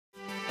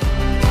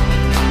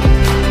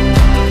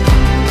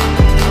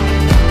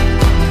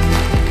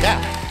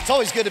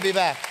always good to be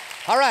back.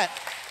 All right,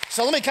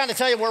 so let me kind of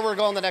tell you where we're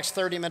going the next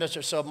 30 minutes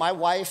or so. My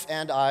wife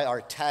and I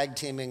are tag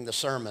teaming the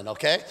sermon,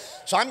 okay?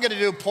 So I'm going to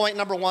do point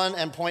number 1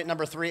 and point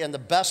number 3, and the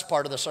best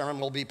part of the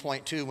sermon will be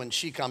point 2 when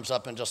she comes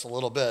up in just a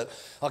little bit.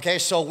 Okay,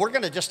 so we're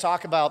going to just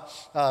talk about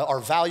our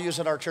values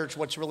at our church,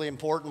 what's really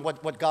important,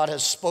 what God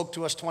has spoke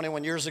to us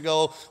 21 years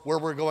ago, where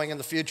we're going in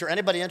the future.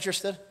 Anybody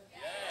interested?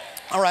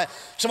 All right,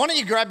 so why don't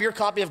you grab your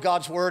copy of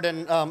God's Word,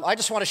 and I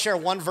just want to share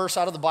one verse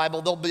out of the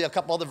Bible. There'll be a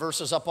couple other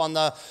verses up on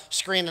the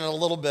screen in a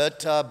little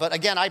bit, but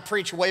again, I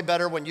preach way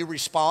better when you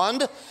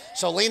respond.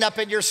 So lean up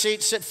in your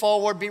seat, sit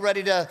forward, be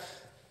ready to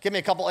give me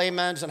a couple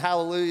amens and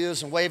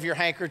hallelujahs and wave your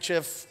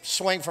handkerchief,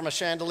 swing from a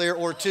chandelier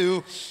or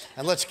two,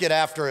 and let's get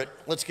after it.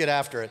 Let's get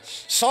after it.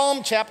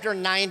 Psalm chapter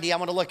 90, I'm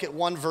going to look at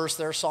one verse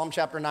there, Psalm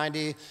chapter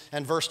 90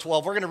 and verse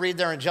 12. We're going to read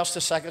there in just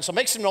a second, so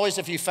make some noise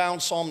if you found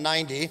Psalm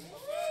 90.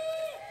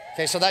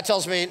 Okay, so that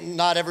tells me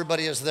not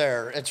everybody is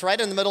there. It's right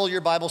in the middle of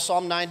your Bible,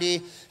 Psalm 90,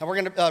 and we're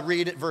going to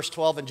read it, verse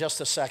 12, in just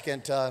a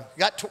second.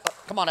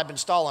 Come on, I've been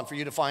stalling for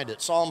you to find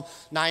it. Psalm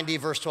 90,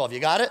 verse 12. You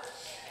got it?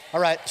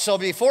 All right, so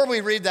before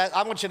we read that,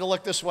 I want you to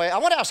look this way. I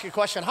want to ask you a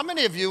question. How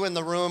many of you in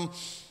the room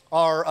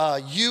are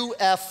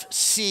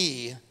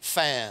UFC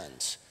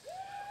fans?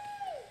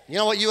 You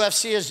know what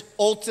UFC is?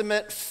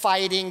 Ultimate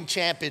Fighting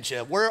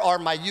Championship. Where are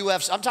my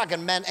UFC? I'm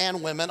talking men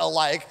and women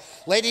alike.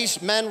 Ladies,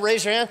 men,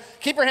 raise your hand.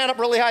 Keep your hand up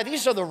really high.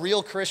 These are the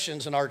real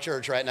Christians in our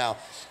church right now.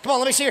 Come on,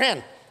 let me see your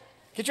hand.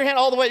 Get your hand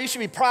all the way. You should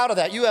be proud of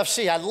that.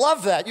 UFC. I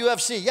love that.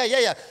 UFC.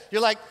 Yeah. You're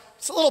like,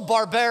 it's a little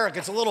barbaric.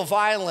 It's a little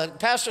violent.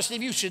 Pastor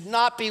Steve, you should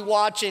not be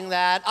watching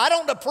that. I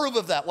don't approve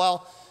of that.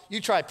 Well, you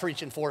try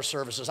preaching 4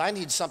 services. I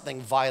need something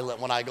violent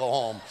when I go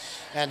home.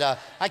 And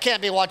I can't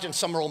be watching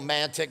some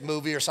romantic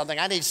movie or something.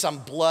 I need some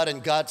blood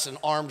and guts and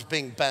arms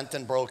being bent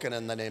and broken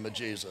in the name of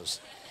Jesus.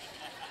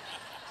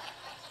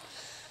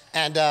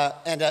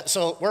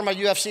 So where are my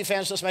UFC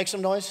fans? Just make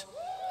some noise.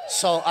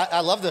 So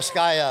I love this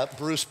guy,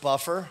 Bruce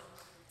Buffer.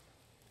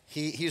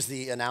 He's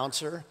the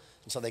announcer.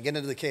 And so they get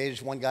into the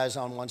cage. One guy's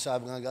on one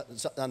side, one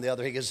guy's on the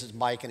other. He gets his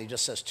mic and he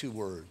just says 2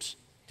 words.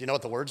 Do you know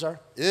what the words are?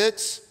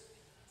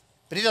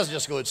 But he doesn't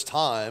just go, it's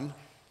time.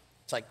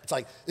 It's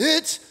like,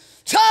 it's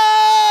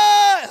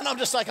time! And I'm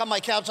just like on my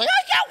couch, like,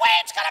 I can't wait,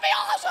 it's gonna be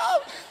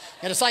awesome!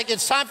 And it's like,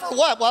 it's time for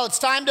what? Well, it's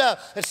time to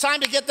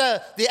get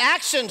the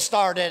action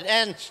started.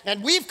 And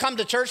we've come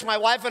to church, my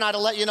wife and I, to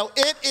let you know,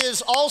 it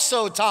is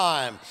also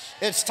time.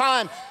 It's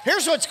time.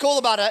 Here's what's cool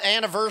about an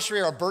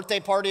anniversary or a birthday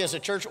party as a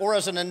church or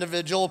as an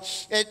individual.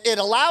 It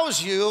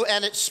allows you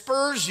and it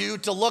spurs you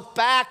to look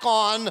back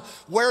on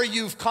where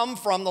you've come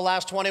from the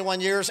last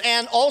 21 years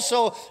and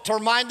also to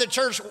remind the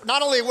church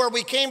not only where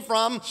we came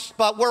from,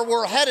 but where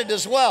we're headed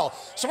as well.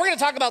 So we're going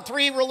to talk about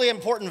 3 really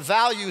important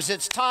values.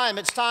 It's time,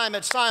 it's time,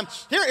 it's time.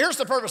 Here's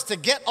the purpose, to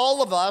get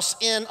all of us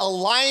in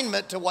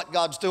alignment to what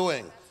God's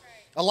doing.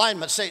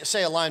 Alignment,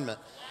 say alignment.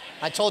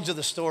 I told you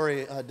the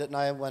story, didn't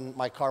I, when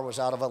my car was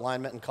out of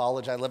alignment in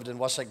college. I lived in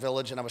Westlake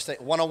Village and I was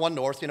 101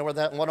 North, you know where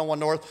that, 101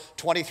 North,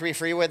 23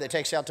 freeway that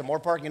takes you out to Moore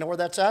Park, you know where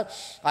that's at?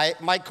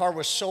 My car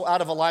was so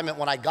out of alignment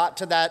when I got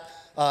to that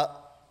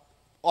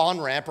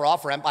on-ramp or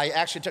off-ramp, I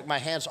actually took my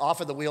hands off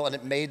of the wheel and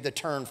it made the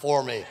turn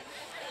for me.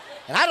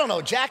 And I don't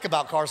know jack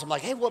about cars. I'm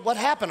like, hey, what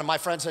happened? And my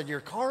friend said, your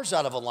car's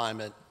out of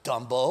alignment,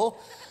 Dumbo.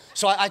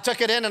 So I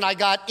took it in and I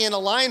got in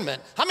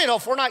alignment. How many know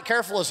if we're not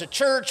careful as a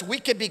church, we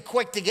could be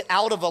quick to get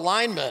out of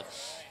alignment?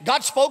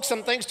 God spoke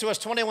some things to us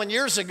 21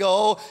 years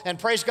ago, and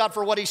praise God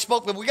for what he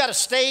spoke, but we got to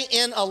stay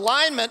in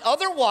alignment.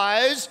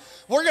 Otherwise,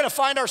 we're going to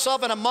find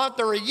ourselves in a month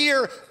or a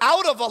year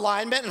out of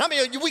alignment. And how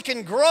many of you, we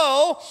can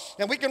grow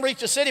and we can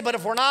reach the city, but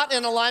if we're not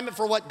in alignment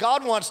for what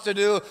God wants to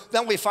do,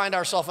 then we find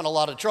ourselves in a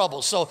lot of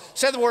trouble. So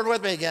say the word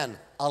with me again,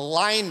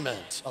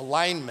 alignment,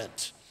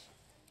 alignment.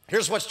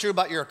 Here's what's true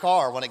about your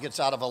car when it gets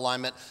out of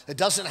alignment. It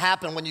doesn't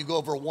happen when you go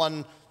over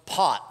one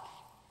pot,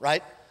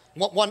 right?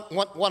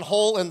 One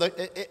hole in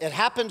it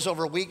happens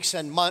over weeks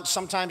and months,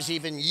 sometimes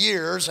even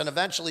years, and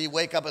eventually you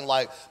wake up and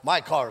like,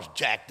 my car's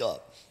jacked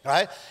up,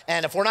 right?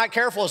 And if we're not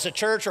careful as a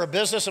church or a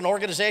business, an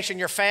organization,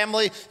 your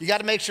family, you got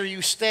to make sure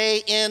you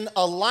stay in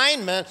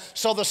alignment.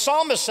 So the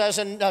psalmist says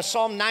in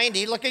Psalm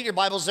 90, look at your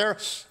Bibles there,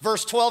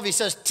 verse 12, he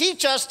says,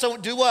 teach us to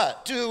do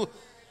what?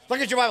 Look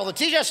at your Bible, to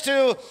teach us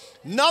to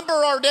number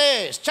our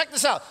days. Check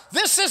this out.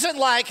 This isn't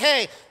like,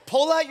 hey,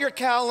 pull out your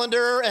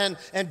calendar and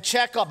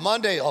check up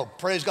Monday. Oh,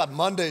 praise God,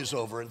 Monday's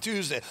over. And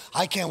Tuesday,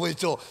 I can't wait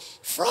till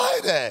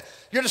Friday.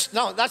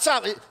 No, that's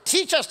not,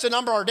 teach us to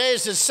number our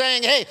days is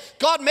saying, hey,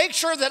 God, make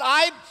sure that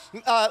I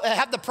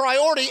have the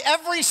priority.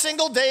 Every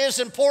single day is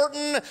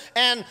important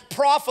and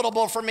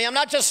profitable for me. I'm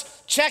not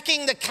just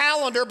checking the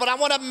calendar, but I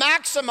want to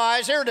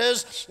maximize, here it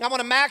is, I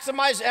want to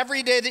maximize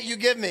every day that you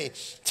give me.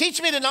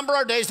 Teach me to number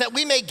our days that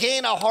we may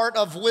gain a heart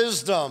of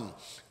wisdom.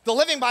 The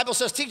Living Bible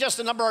says, teach us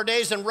to number our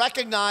days and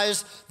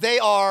recognize they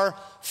are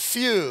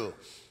few.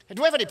 And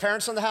do we have any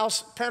parents in the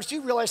house? Parents, do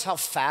you realize how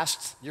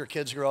fast your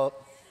kids grow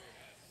up?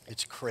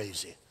 It's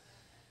crazy.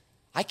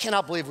 I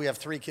cannot believe we have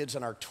 3 kids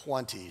in our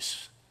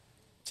 20s.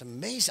 It's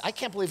amazing. I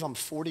can't believe I'm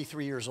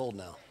 43 years old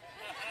now.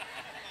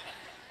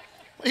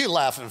 What are you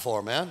laughing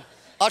for, man?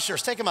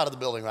 Ushers, take him out of the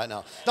building right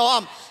now.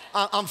 No,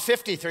 I'm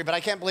 53, but I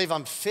can't believe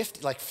I'm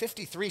 50. Like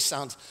 53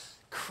 sounds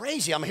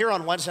crazy. I'm here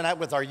on Wednesday night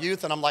with our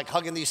youth, and I'm like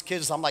hugging these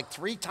kids. I'm like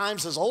 3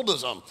 times as old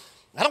as them.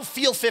 I don't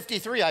feel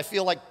 53. I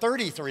feel like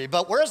 33.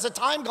 But where's the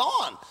time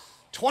gone?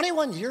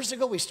 21 years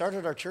ago, we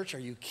started our church. Are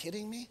you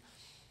kidding me?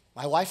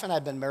 My wife and I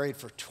have been married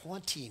for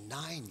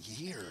 29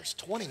 years.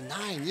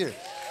 29 years.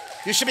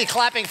 You should be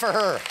clapping for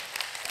her.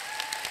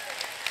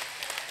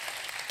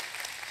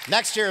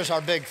 Next year is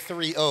our big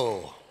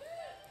 3-0.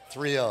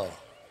 3-0.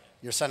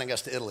 You're sending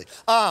us to Italy.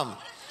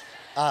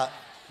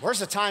 Where's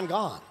the time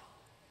gone?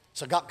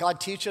 So God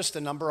teach us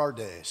to number our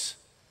days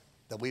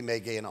that we may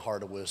gain a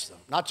heart of wisdom.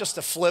 Not just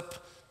to flip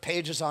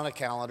pages on a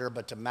calendar,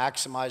 but to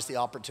maximize the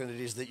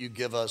opportunities that you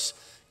give us.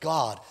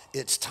 God,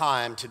 it's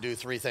time to do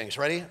 3 things.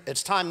 Ready?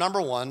 It's time,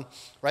 number 1,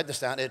 write this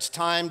down. It's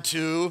time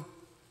to,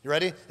 you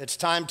ready? It's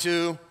time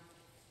to,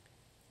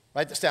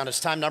 write this down. It's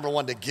time, number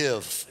 1, to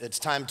give. It's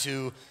time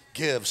to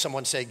give.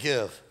 Someone say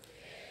give.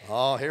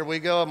 Oh, here we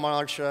go,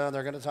 Marsha.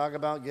 They're going to talk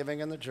about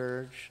giving in the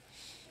church.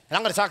 And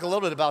I'm going to talk a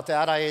little bit about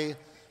that. I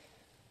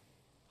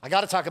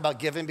got to talk about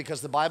giving because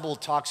the Bible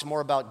talks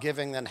more about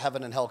giving than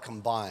heaven and hell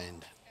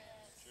combined.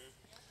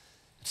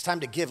 It's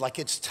time to give. Like,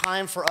 it's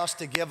time for us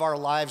to give our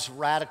lives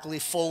radically,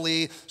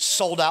 fully,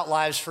 sold out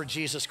lives for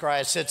Jesus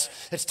Christ.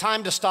 It's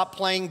time to stop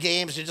playing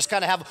games. You just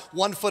kind of have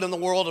one foot in the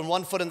world and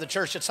one foot in the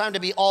church. It's time to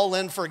be all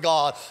in for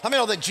God. How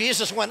many know that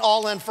Jesus went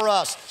all in for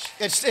us?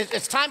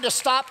 It's time to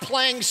stop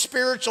playing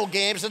spiritual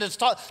games, and it's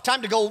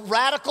time to go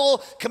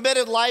radical,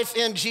 committed life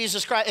in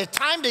Jesus Christ. It's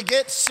time to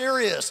get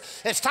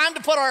serious. It's time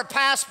to put our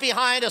past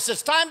behind us.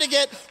 It's time to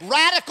get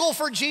radical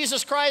for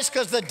Jesus Christ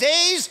because the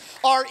days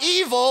are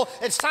evil.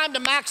 It's time to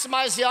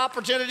maximize the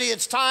opportunity.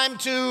 It's time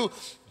to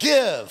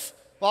give.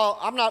 Well,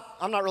 I'm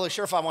not really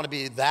sure if I want to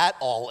be that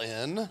all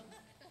in.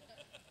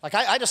 Like,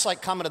 I just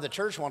like coming to the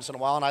church once in a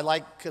while, and I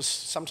like, because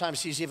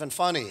sometimes he's even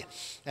funny,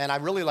 and I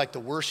really like the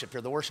worship here.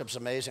 The worship's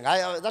amazing.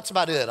 That's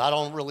about it. I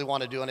don't really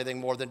want to do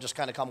anything more than just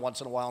kind of come once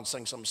in a while and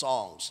sing some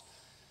songs.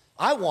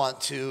 I want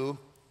to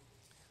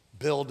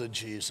build a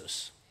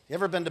Jesus. You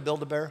ever been to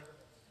Build-A-Bear?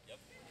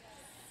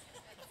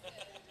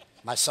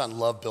 My son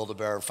loved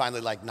Build-A-Bear.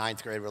 Finally, like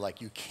 9th grade, we're like,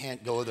 you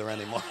can't go there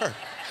anymore.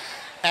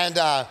 And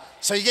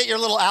so you get your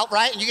little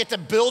outright, and you get to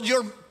build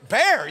your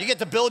bear. You get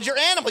to build your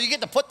animal. You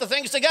get to put the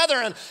things together.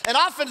 And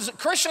often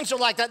Christians are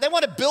like that. They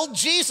want to build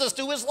Jesus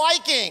to his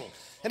liking.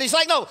 And he's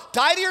like, no,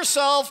 die to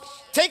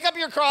yourself, take up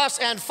your cross,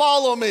 and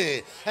follow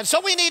me. And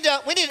so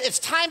it's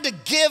time to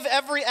give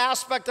every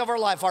aspect of our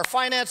life, our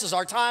finances,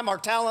 our time, our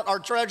talent, our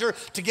treasure,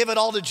 to give it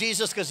all to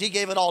Jesus because he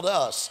gave it all to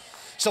us.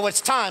 So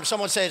it's time.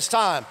 Someone say it's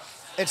time.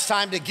 It's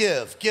time to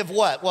give. Give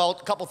what? Well,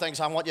 a couple things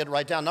I want you to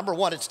write down. Number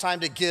 1, it's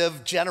time to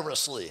give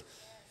generously.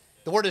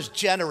 The word is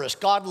generous.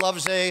 God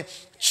loves a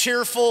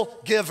cheerful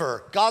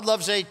giver. God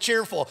loves a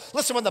cheerful.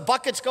 Listen, when the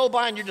buckets go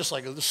by and you're just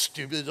like, oh, this is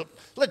stupid,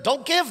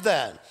 don't give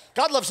then.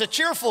 God loves a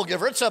cheerful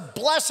giver. It's a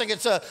blessing.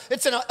 It's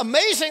an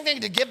amazing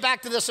thing to give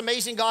back to this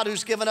amazing God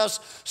who's given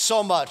us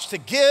so much. To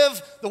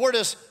give, the word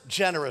is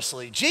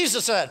generously.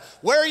 Jesus said,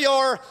 where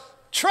your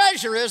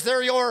treasure is,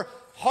 there your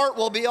heart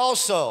will be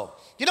also.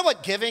 You know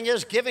what giving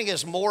is? Giving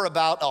is more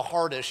about a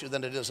heart issue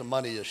than it is a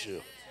money issue.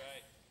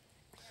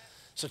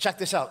 So check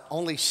this out.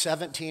 Only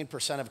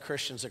 17% of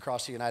Christians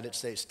across the United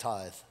States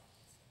tithe.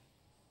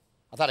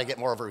 I thought I'd get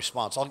more of a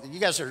response. You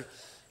guys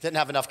didn't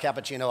have enough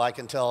cappuccino, I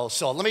can tell.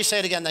 So let me say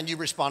it again, then you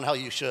respond how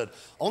you should.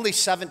 Only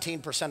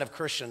 17% of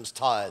Christians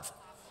tithe.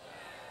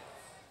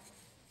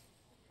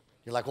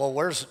 You're like, well,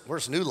 where's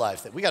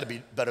NewLife? We got to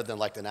be better than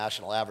like the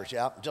national average.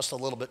 Yeah, just a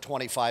little bit,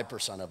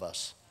 25% of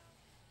us.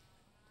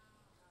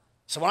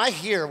 So when I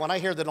hear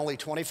that only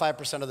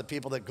 25% of the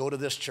people that go to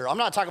this church, I'm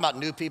not talking about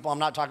new people, I'm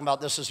not talking about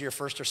this is your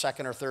first or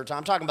second or third time,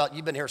 I'm talking about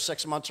you've been here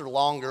 6 months or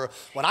longer.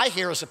 When I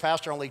hear as a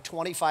pastor only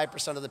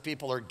 25% of the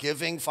people are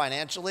giving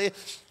financially,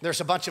 there's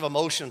a bunch of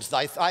emotions.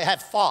 I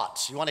have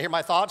thoughts. You want to hear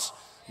my thoughts?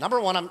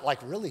 Number 1, I'm like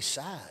really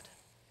sad.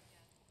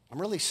 I'm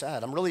really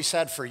sad. I'm really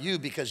sad for you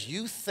because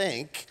you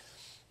think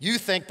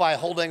by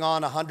holding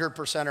on 100%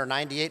 or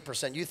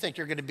 98%, you think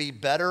you're going to be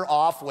better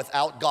off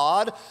without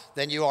God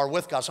than you are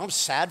with God. So I'm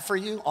sad for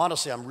you.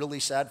 Honestly, I'm really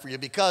sad for you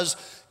because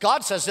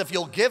God says if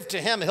you'll give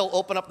to him, he'll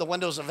open up the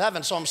windows of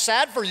heaven. So I'm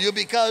sad for you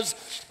because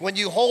when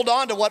you hold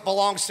on to what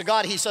belongs to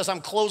God, he says,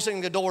 I'm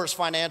closing the doors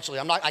financially.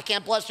 I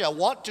can't bless you. I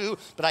want to,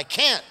 but I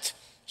can't.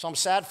 So I'm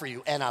sad for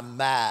you, and I'm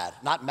mad.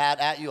 Not mad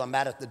at you, I'm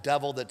mad at the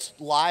devil that's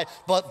lied.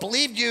 But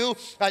believed you,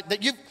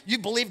 that you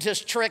believed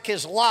his trick,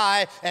 his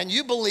lie, and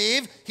you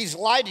believe he's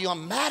lied to you.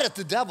 I'm mad at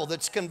the devil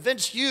that's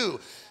convinced you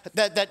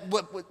that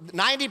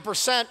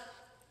 90%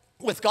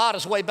 with God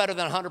is way better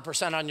than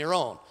 100% on your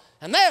own.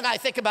 And then I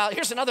think about,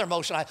 here's another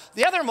emotion.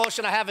 The other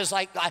emotion I have is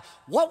like,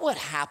 what would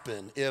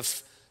happen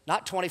if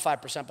not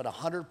 25%, but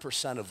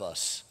 100% of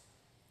us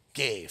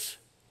gave?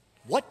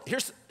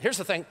 Here's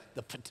the thing,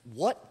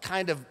 what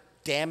kind of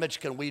damage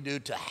can we do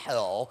to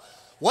hell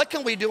What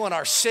can we do in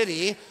our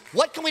city?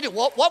 What can we do?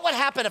 What would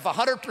happen if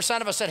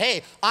 100% of us said,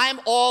 hey, I'm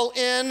all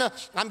in,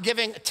 I'm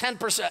giving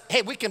 10%.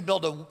 Hey, we can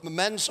build a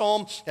men's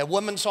home, a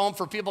women's home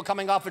for people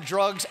coming off of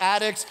drugs,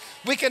 addicts.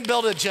 We can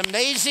build a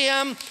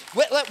gymnasium.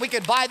 We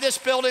could buy this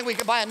building. We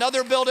could buy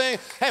another building.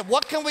 Hey,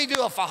 what can we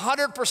do if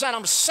 100%?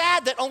 I'm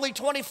sad that only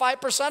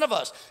 25% of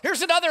us.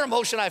 Here's another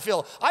emotion I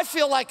feel. I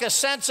feel like a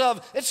sense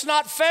of, it's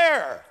not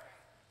fair.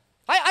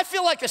 I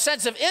feel like a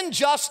sense of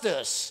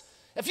injustice.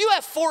 If you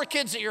have 4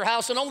 kids at your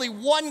house and only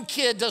 1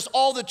 kid does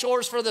all the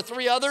chores for the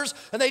 3 others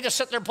and they just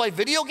sit there and play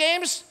video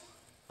games,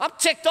 I'm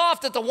ticked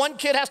off that the 1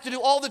 kid has to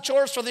do all the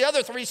chores for the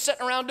other 3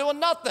 sitting around doing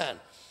nothing.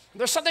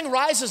 There's something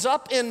rises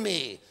up in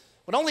me.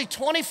 But only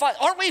 25,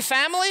 aren't we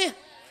family?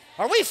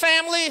 Are we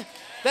family?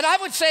 Then I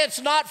would say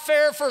it's not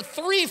fair for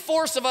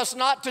 3/4 of us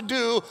not to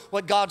do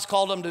what God's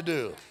called them to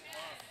do.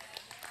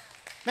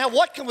 Man,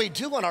 what can we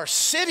do in our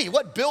city?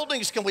 What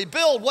buildings can we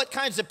build? What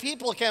kinds of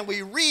people can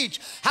we reach?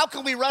 How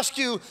can we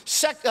rescue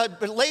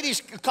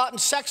ladies caught in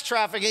sex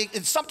trafficking?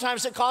 And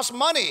sometimes it costs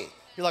money.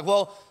 You're like,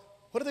 well,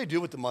 what do they do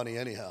with the money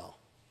anyhow?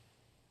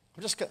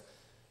 We're just gonna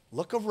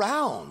look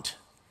around.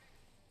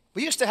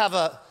 We used to have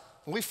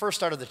when we first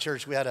started the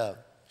church, we had a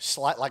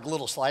slide, like a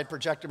little slide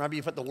projector. Remember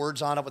you put the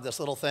words on it with this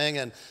little thing?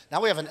 And now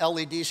we have an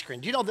LED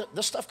screen. Do you know that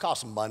this stuff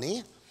costs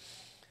money?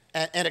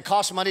 And it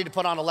costs money to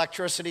put on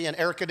electricity and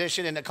air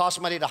conditioning, and it costs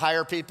money to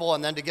hire people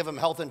and then to give them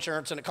health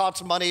insurance, and it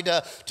costs money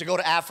to go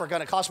to Africa,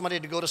 and it costs money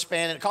to go to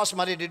Spain, and it costs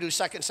money to do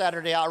Second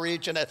Saturday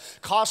outreach, and it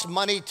costs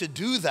money to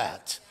do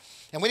that.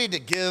 And we need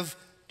to give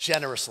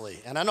generously.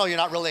 And I know you're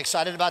not really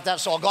excited about that,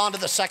 so I'll go on to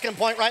the second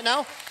point right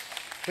now.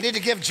 We need to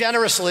give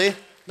generously.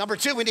 Number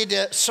 2, we need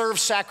to serve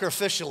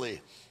sacrificially.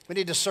 We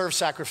need to serve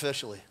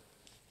sacrificially.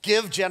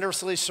 Give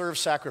generously, serve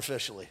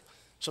sacrificially.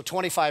 So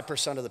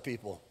 25% of the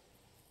people.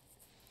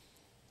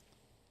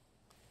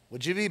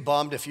 Would you be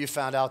bummed if you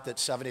found out that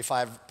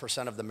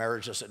 75% of the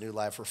marriages at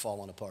NewLife were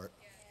falling apart?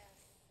 Yes.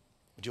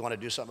 Would you want to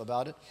do something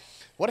about it?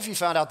 What if you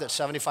found out that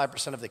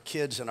 75% of the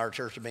kids in our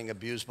church are being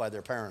abused by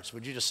their parents?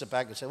 Would you just sit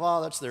back and say,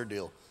 well, that's their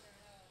deal?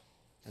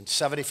 And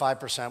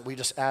 75%, we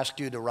just ask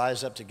you to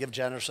rise up, to give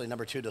generously.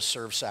 Number 2, to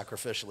serve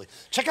sacrificially.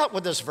 Check out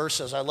what this verse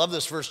says. I love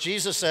this verse.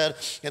 Jesus said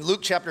in Luke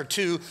chapter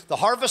 2, the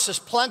harvest is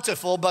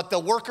plentiful, but the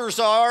workers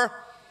are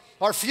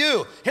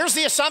few. Here's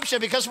the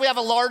assumption, because we have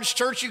a large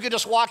church, you could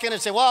just walk in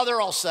and say, well,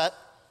 they're all set.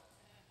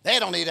 They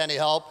don't need any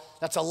help.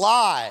 That's a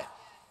lie.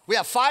 We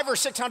have 500 or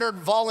 600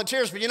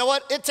 volunteers, but you know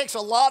what? It takes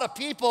a lot of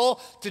people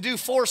to do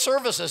 4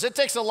 services. It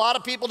takes a lot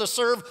of people to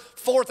serve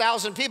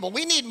 4,000 people.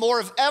 We need more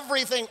of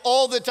everything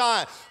all the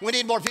time. We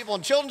need more people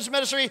in children's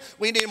ministry.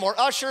 We need more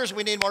ushers.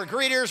 We need more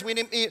greeters. We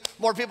need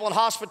more people in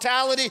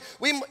hospitality.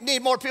 We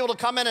need more people to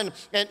come in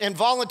and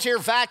volunteer,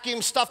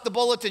 vacuum, stuff the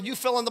bulletin, you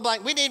fill in the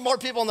blank. We need more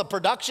people in the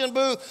production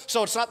booth,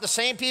 so it's not the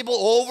same people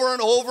over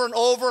and over and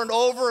over and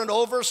over and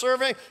over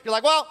serving. You're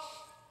like, well,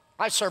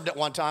 I served at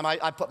one time.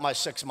 I put my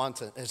 6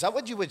 months in. Is that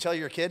what you would tell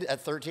your kid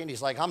at 13?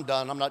 He's like, I'm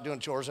done. I'm not doing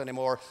chores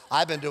anymore.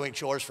 I've been doing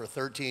chores for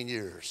 13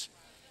 years.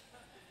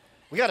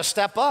 We got to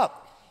step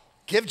up.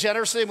 Give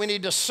generously. We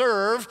need to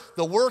serve.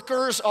 The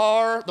workers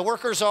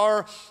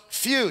are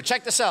few.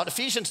 Check this out.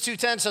 Ephesians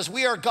 2:10 says,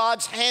 we are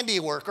God's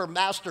handiwork or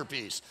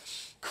masterpiece.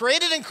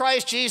 Created in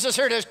Christ Jesus,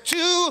 here it is,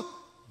 to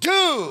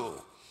do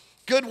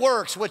good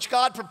works, which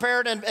God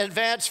prepared in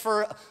advance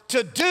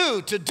to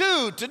do.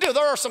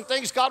 There are some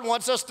things God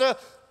wants us to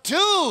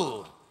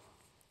do.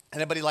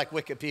 Anybody like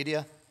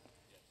Wikipedia?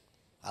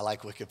 I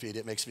like Wikipedia.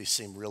 It makes me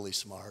seem really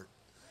smart.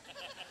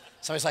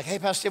 Somebody's like, hey,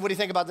 Pastor Steve, what do you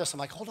think about this? I'm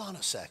like, hold on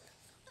a sec.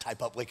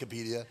 Type up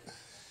Wikipedia.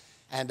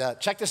 And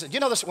check this out.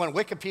 You know this, when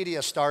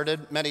Wikipedia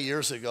started many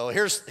years ago,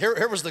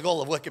 here was the goal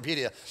of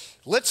Wikipedia.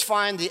 Let's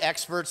find the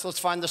experts, let's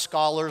find the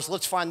scholars,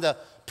 let's find the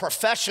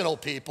professional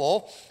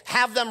people,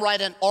 have them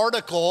write an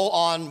article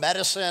on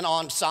medicine,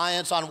 on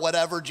science, on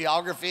whatever,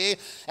 geography,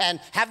 and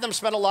have them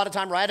spend a lot of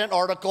time writing an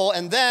article,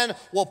 and then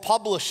we'll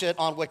publish it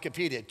on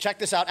Wikipedia. Check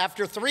this out.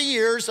 After 3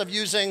 years of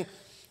using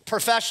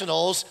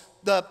professionals,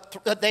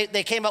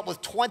 they came up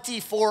with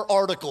 24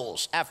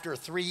 articles after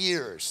 3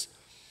 years.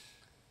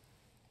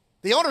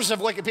 The owners of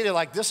Wikipedia are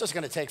like, this is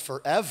going to take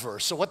forever.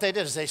 So what they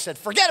did is they said,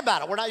 forget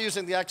about it. We're not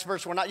using the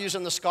experts. We're not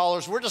using the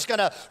scholars. We're just going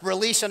to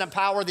release and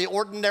empower the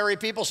ordinary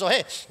people. So,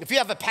 hey, if you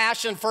have a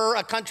passion for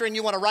a country and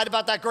you want to write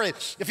about that, great.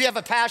 If you have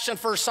a passion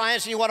for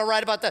science and you want to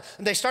write about that,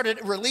 and they started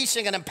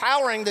releasing and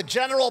empowering the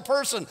general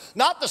person,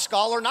 not the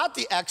scholar, not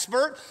the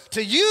expert,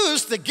 to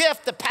use the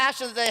gift, the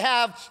passion that they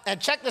have.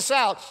 And check this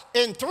out.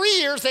 In 3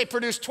 years, they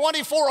produced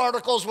 24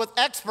 articles with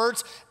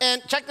experts.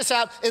 And check this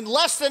out. In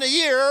less than a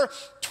year,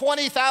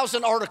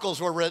 20,000 articles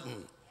were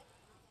written.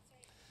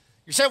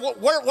 You say, well,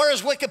 where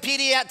is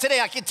Wikipedia at today?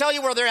 I can tell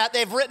you where they're at.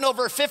 They've written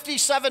over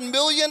 57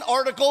 million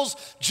articles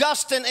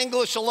just in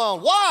English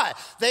alone. Why?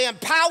 They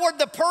empowered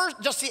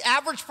just the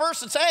average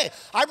person. Say, hey,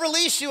 I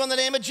release you in the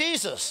name of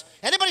Jesus.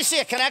 Anybody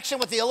see a connection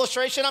with the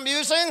illustration I'm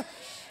using?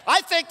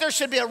 I think there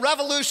should be a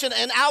revolution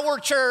in our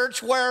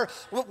church where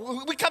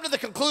we come to the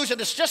conclusion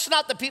it's just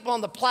not the people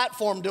on the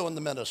platform doing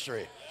the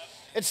ministry.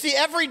 It's the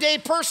everyday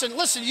person.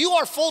 Listen, you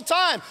are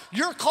full-time.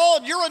 You're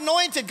called, you're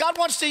anointed. God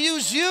wants to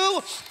use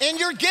you in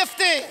your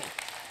gifting.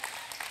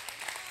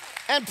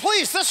 And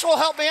please, this will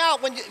help me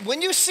out.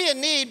 When you see a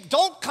need,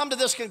 don't come to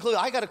this conclusion,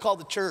 I got to call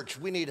the church,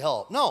 we need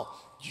help. No,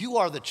 you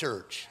are the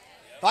church.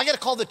 I got to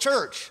call the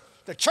church.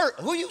 The church,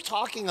 who are you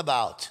talking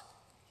about?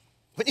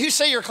 When you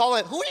say you're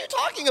calling, who are you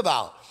talking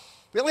about?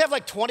 We only have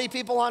like 20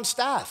 people on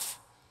staff.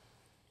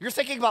 You're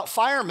thinking about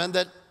firemen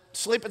that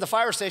sleep at the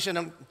fire station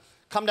and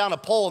come down a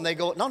pole and they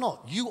go, no,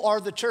 you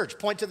are the church.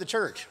 Point to the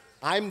church.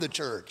 I'm the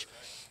church.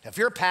 If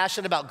you're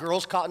passionate about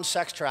girls caught in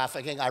sex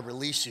trafficking, I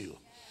release you.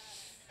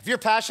 If you're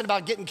passionate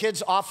about getting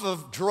kids off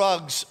of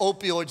drugs,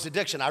 opioids,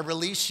 addiction, I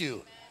release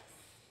you.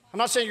 I'm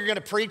not saying you're going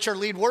to preach or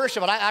lead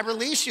worship, but I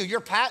release you.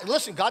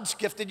 Listen, God's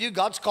gifted you,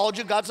 God's called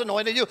you, God's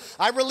anointed you.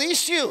 I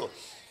release you.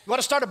 You want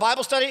to start a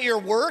Bible study at your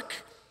work?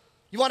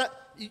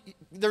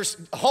 There's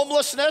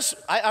homelessness,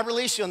 I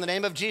release you in the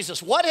name of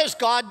Jesus. What has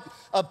God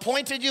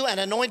appointed you and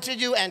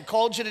anointed you and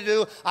called you to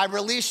do? I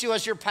release you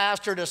as your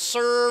pastor to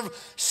serve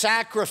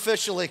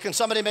sacrificially. Can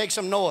somebody make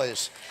some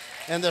noise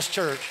in this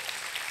church?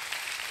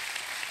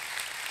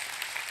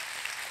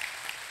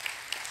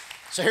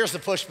 So here's the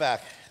pushback.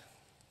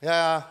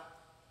 Yeah,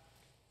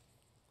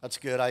 that's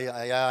good.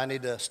 I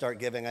need to start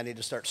giving. I need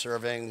to start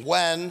serving.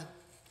 When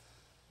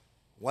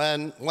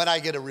I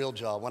get a real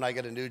job, when I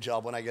get a new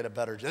job, when I get a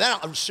better job. Then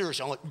I'm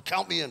serious. I'm like,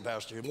 count me in,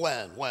 Pastor.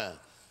 When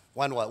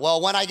what? Well,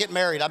 when I get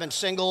married. I've been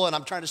single and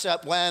I'm trying to set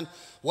up when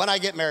I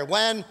get married.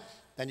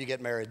 Then you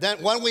get married.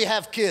 Then when we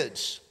have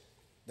kids.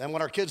 Then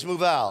when our kids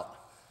move out.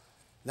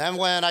 Then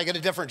when I get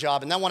a different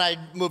job. And then when I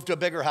move to a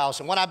bigger house.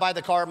 And when I buy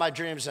the car of my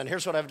dreams. And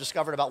here's what I've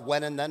discovered about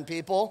when and then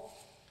people.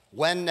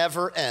 When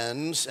never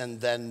ends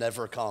and then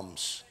never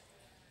comes.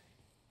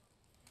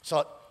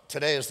 So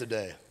today is the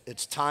day.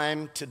 It's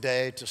time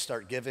today to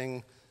start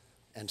giving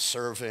and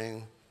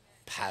serving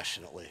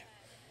passionately.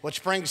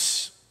 Which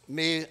brings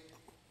me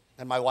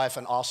and my wife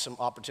an awesome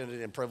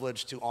opportunity and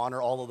privilege to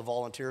honor all of the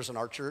volunteers in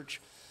our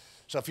church.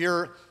 So if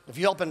you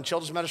help in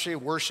children's ministry,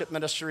 worship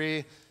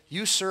ministry,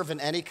 you serve in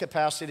any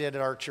capacity at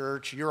our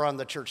church, you're on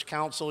the church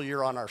council,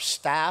 you're on our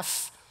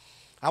staff,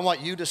 I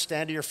want you to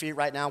stand to your feet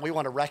right now. We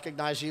want to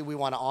recognize you, we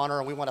want to honor,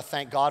 and we want to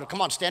thank God.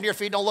 Come on, stand to your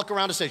feet, don't look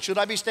around and say, should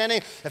I be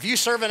standing? If you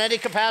serve in any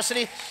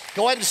capacity,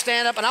 go ahead and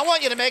stand up. And I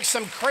want you to make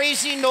some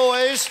crazy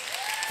noise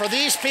for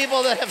these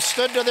people that have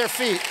stood to their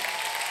feet.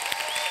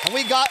 And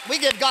we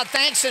give God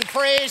thanks and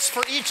praise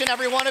for each and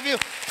every one of you.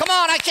 Come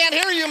on, I can't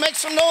hear you, make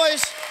some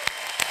noise.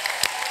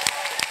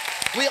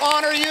 We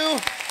honor you,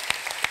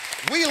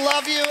 we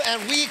love you,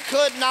 and we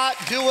could not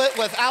do it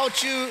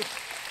without you.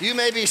 You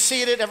may be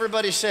seated.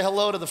 Everybody say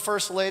hello to the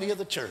First Lady of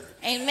the church.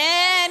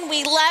 Amen.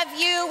 We love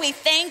you. We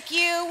thank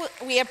you.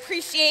 We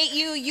appreciate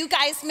you. You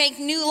guys make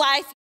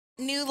NewLife,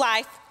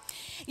 NewLife.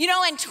 You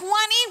know, in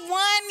 21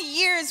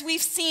 years,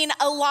 we've seen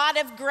a lot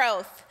of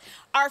growth.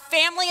 Our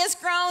family has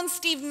grown.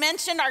 Steve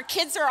mentioned our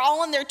kids are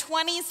all in their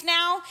 20s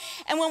now.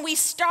 And when we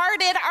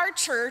started our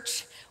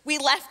church, we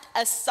left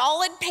a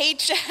solid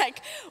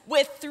paycheck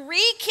with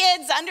 3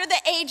 kids under the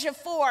age of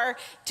 4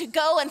 to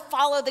go and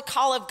follow the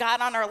call of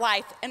God on our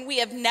life, and we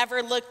have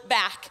never looked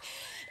back.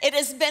 It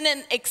has been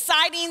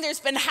exciting, there's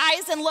been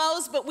highs and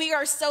lows, but we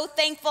are so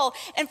thankful.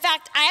 In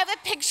fact, I have a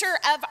picture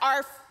of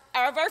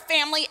our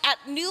family at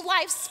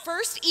NewLife's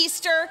first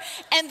Easter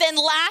and then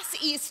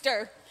last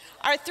Easter.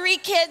 Our 3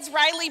 kids,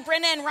 Riley,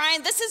 Brenna, and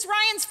Ryan. This is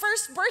Ryan's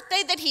first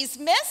birthday that he's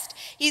missed.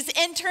 He's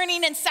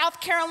interning in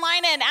South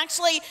Carolina, and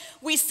actually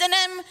we sent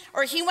him,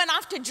 or he went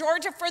off to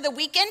Georgia for the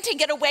weekend to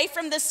get away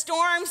from the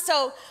storm,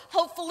 so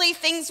hopefully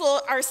things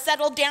are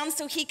settled down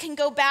so he can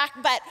go back.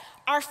 But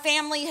our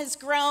family has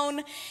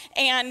grown,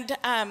 and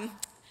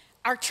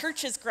our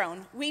church has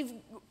grown. We've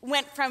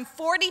went from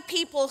 40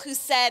 people who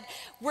said,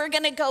 we're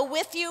gonna go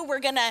with you, we're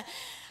gonna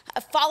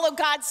follow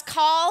God's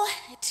call,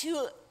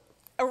 to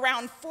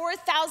around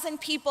 4,000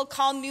 people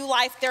call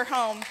NewLife their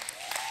home.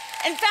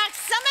 In fact,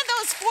 some of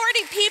those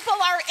 40 people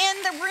are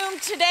in the room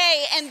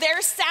today, and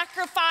their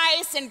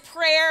sacrifice and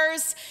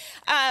prayers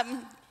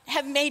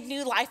have made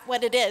NewLife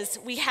what it is.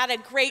 We had a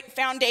great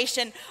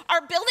foundation.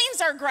 Our buildings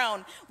are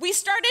grown. We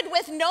started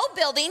with no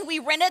building. We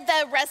rented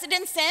the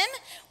Residence Inn.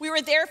 We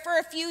were there for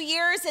a few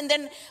years and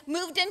then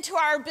moved into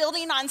our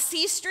building on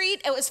C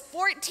Street. It was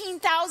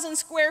 14,000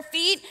 square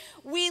feet.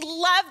 We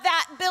loved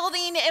that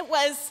building. It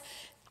was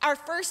our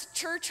first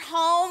church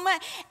home,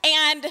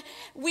 and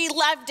we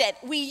loved it.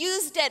 We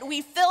used it,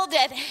 we filled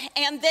it,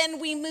 and then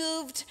we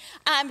moved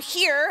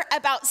here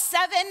about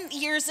 7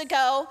 years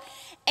ago,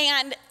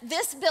 and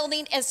this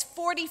building is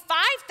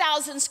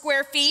 45,000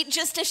 square feet.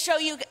 Just to show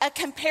you a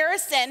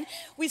comparison,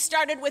 we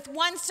started with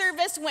 1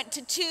 service, went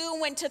to 2,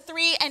 went to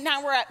 3, and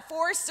now we're at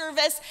 4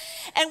 service,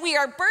 and we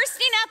are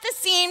bursting at the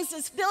seams.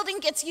 This building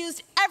gets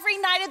used every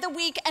night of the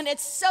week, and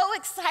it's so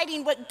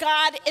exciting what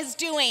God is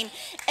doing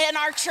in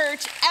our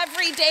church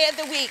every day of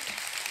the week.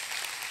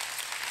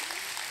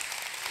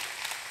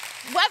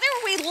 Whether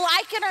we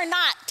like it or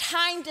not,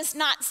 time does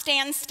not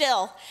stand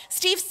still.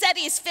 Steve said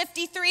he's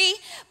 53,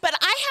 but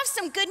I have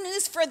some good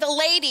news for the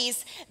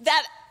ladies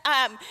that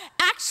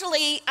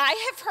actually,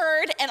 I have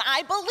heard, and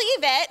I believe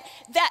it,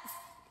 that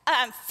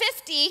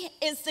 50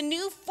 is the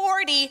new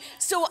 40,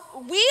 so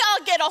we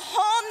all get a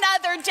whole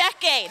nother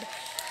decade.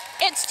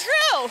 It's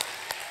true.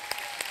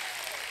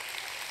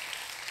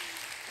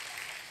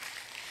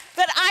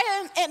 But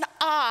I am in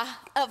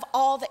awe of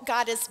all that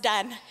God has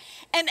done.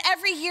 And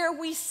every year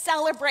we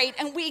celebrate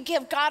and we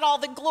give God all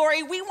the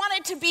glory. We want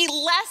it to be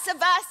less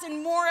of us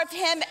and more of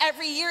him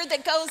every year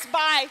that goes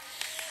by.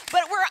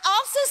 But we're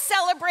also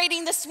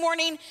celebrating this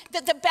morning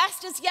that the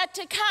best is yet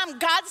to come.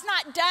 God's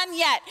not done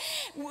yet.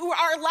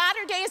 Our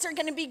latter days are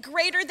going to be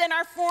greater than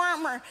our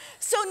former.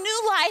 So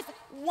NewLife,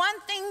 one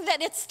thing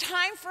that it's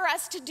time for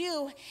us to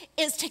do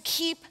is to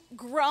keep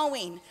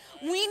growing.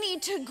 We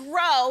need to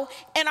grow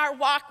in our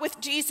walk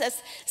with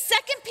Jesus. 2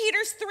 Peter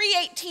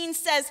 3:18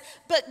 says,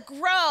 but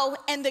grow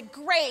in the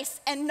grace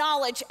and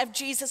knowledge of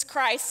Jesus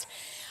Christ.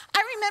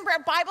 I remember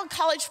a Bible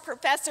college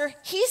professor,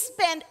 he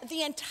spent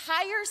the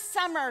entire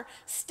summer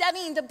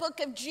studying the book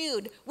of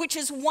Jude, which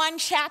is one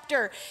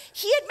chapter.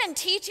 He had been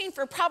teaching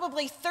for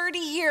probably 30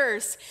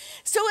 years.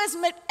 So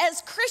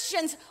as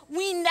Christians,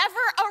 we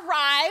never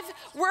arrive.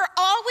 We're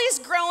always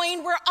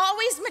growing. We're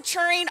always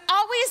maturing,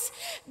 always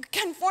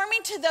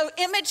conforming to the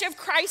image of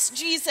Christ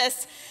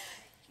Jesus.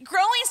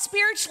 Growing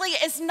spiritually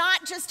is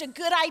not just a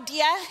good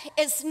idea.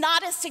 It's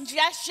not a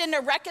suggestion,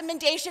 a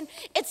recommendation.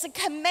 It's a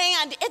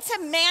command. It's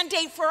a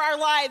mandate for our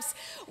lives.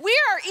 We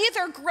are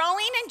either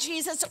growing in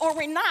Jesus or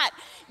we're not.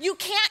 You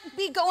can't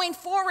be going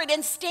forward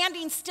and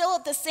standing still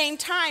at the same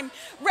time.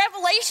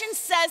 Revelation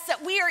says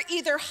that we are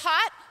either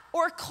hot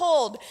or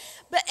cold.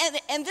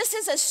 And this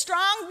is a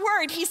strong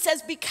word. He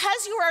says,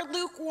 because you are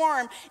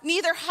lukewarm,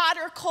 neither hot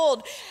or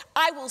cold,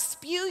 I will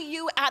spew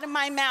you out of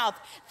my mouth.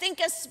 Think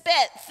of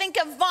spit, think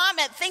of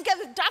vomit, think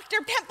of Dr.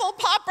 Pimple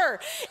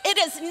Popper. It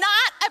is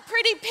not a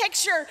pretty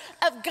picture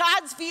of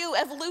God's view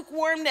of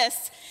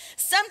lukewarmness.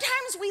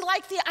 Sometimes we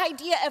like the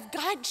idea of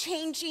God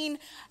changing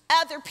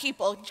other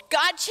people,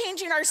 God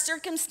changing our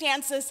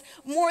circumstances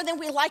more than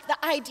we like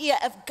the idea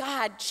of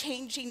God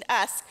changing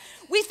us.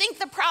 We think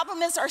the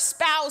problem is our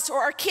spouse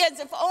or our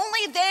kids. If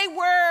only they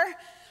were,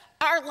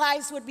 our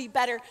lives would be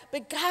better.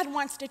 But God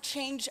wants to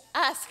change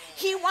us.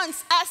 He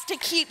wants us to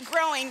keep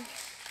growing.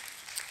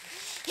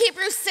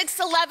 Hebrews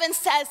 6:11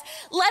 says,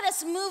 let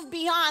us move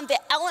beyond the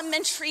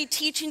elementary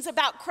teachings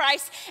about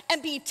Christ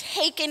and be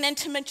taken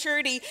into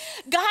maturity.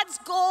 God's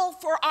goal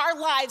for our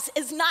lives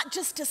is not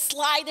just to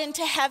slide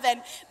into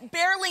heaven,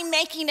 barely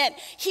making it.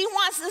 He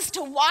wants us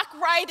to walk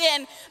right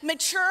in,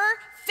 mature,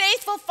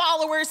 faithful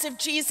followers of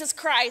Jesus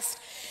Christ.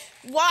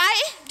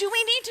 Why do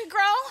we need to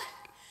grow?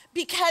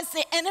 Because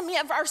the enemy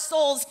of our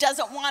souls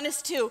doesn't want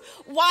us to.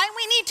 Why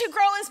we need to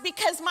grow is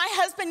because my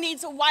husband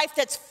needs a wife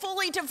that's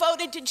fully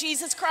devoted to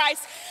Jesus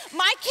Christ.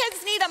 My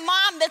kids need a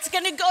mom that's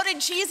going to go to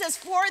Jesus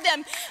for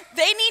them.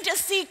 They need to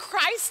see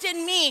Christ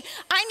in me.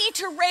 I need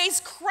to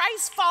raise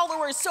Christ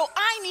followers, so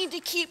I need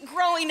to keep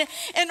growing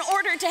in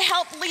order to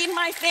help lead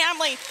my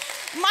family.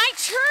 My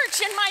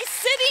church and my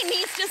city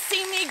needs to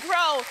see me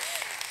grow.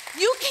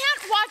 You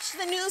can't watch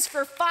the news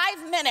for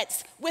 5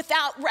 minutes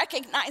without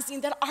recognizing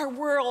that our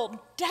world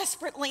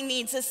desperately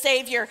needs a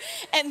Savior,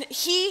 and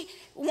He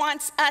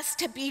wants us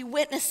to be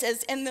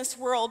witnesses in this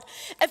world.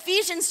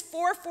 Ephesians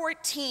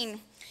 4:14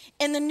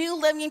 in the New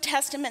Living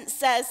Testament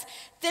says,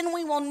 then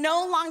we will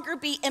no longer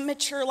be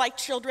immature like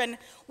children.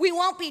 We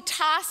won't be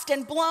tossed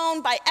and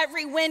blown by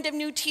every wind of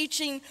new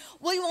teaching.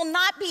 We will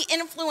not be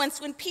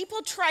influenced when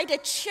people try to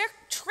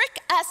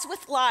trick us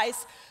with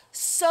lies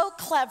so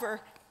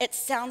clever it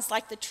sounds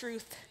like the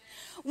truth.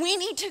 We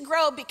need to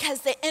grow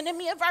because the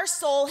enemy of our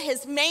soul,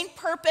 his main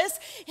purpose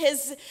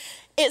is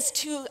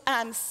to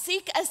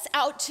seek us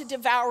out to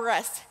devour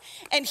us.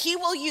 And he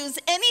will use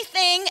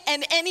anything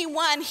and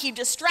anyone. He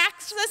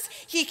distracts us.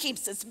 He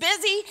keeps us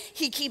busy.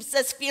 He keeps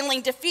us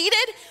feeling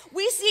defeated.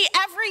 We see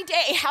every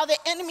day how the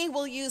enemy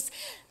will use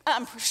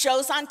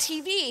shows on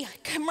TV,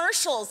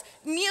 commercials,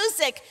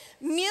 music,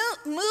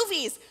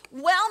 movies,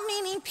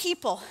 well-meaning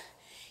people.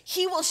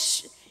 He will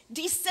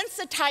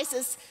desensitize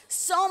us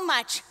so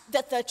much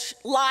that the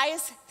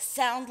lies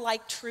sound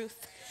like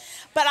truth.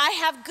 But I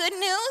have good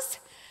news.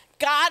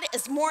 God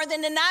is more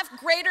than enough.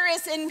 Greater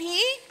is in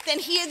me than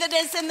he that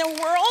is in the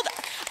world.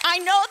 I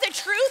know the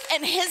truth,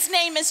 and his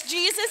name is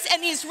Jesus,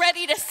 and he's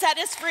ready to set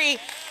us free.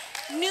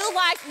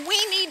 NewLife,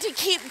 we need to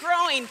keep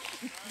growing.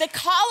 The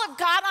call of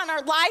God on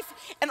our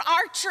life and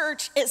our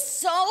church is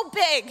so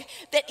big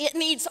that it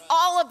needs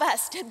all of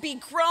us to be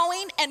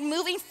growing and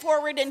moving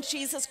forward in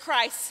Jesus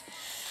Christ.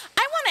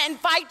 I want to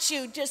invite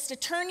you just to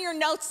turn your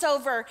notes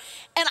over,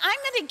 and I'm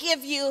going to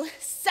give you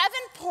 7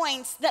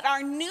 points that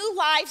are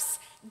NewLife's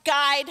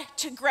guide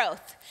to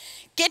growth.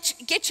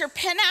 Get your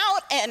pen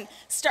out and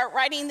start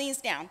writing these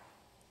down.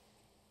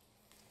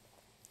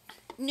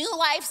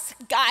 NewLife's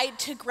guide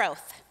to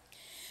growth.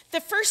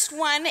 The first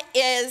one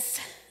is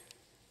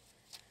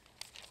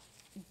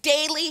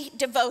daily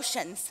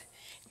devotions.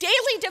 Daily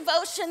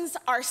devotions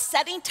are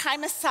setting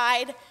time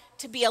aside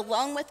to be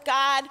alone with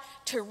God,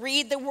 to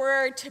read the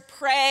word, to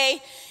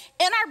pray.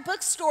 In our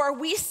bookstore,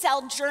 we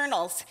sell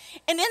journals.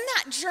 And in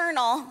that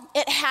journal,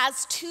 it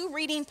has 2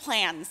 reading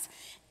plans,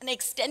 an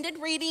extended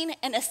reading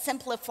and a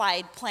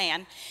simplified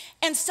plan.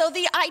 And so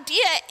the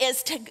idea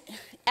is to,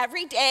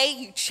 every day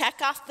you check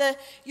off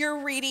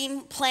your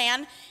reading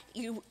plan,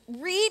 you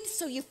read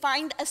so you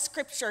find a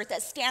scripture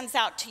that stands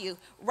out to you.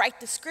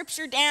 Write the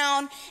scripture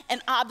down,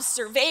 an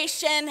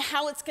observation,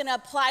 how it's gonna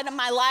apply to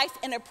my life,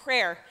 and a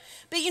prayer.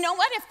 But you know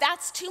what, if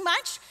that's too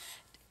much,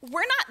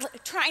 we're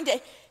not trying to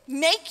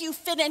make you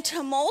fit into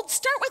a mold.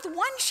 Start with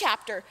 1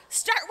 chapter,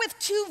 start with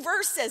 2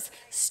 verses,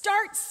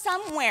 start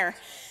somewhere.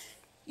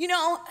 You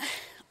know,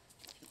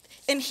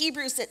 in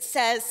Hebrews it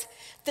says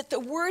that the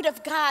word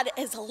of God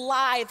is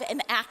alive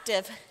and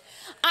active.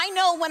 I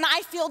know when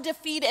I feel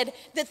defeated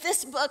that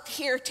this book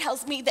here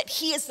tells me that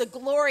he is the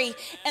glory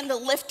and the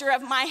lifter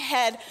of my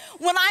head.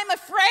 When I'm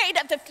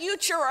afraid of the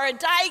future or a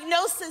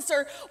diagnosis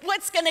or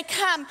what's gonna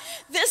come,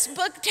 this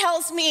book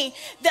tells me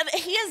that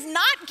he has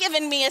not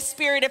given me a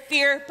spirit of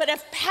fear, but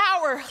of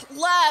power,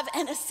 love,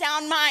 and a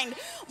sound mind.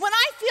 When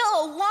I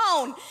feel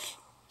alone,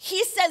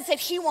 he says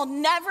that he will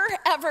never,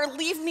 ever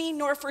leave me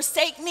nor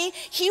forsake me.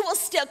 He will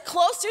stick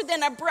closer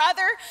than a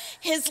brother.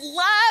 His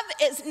love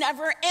is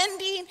never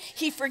ending.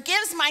 He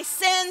forgives my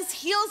sins,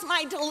 heals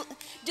my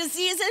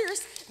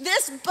diseases.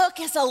 This book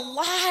is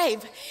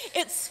alive.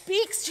 It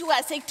speaks to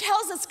us. It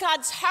tells us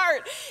God's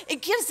heart.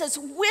 It gives us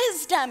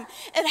wisdom.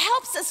 It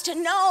helps us to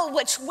know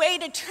which way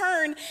to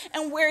turn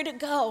and where to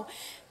go.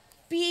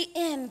 Be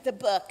in the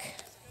book.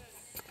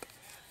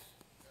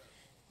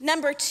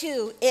 Number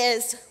 2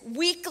 is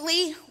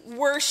weekly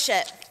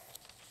worship.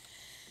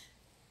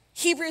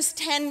 Hebrews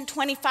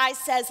 10:25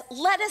 says,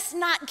 "Let us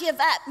not give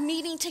up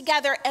meeting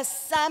together as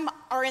some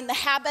are in the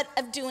habit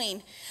of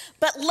doing,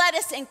 but let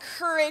us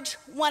encourage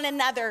one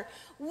another."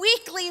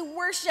 Weekly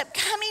worship,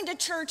 coming to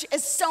church,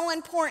 is so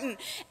important.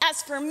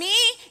 As for me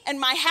and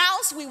my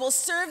house, we will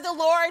serve the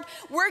Lord.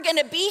 We're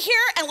gonna be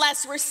here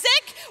unless we're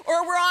sick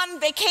or we're on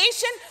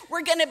vacation.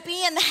 We're gonna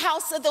be in the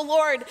house of the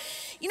Lord.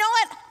 You know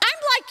what?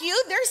 I'm like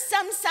you. There's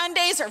some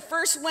Sundays or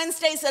first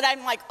Wednesdays that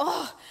I'm like,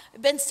 oh,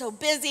 I've been so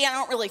busy. I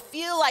don't really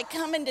feel like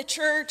coming to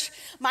church.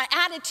 My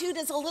attitude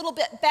is a little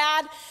bit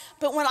bad.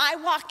 But when I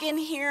walk in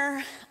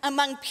here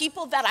among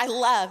people that I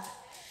love,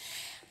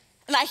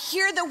 and I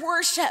hear the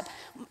worship,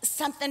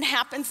 something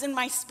happens in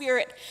my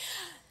spirit.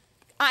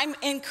 I'm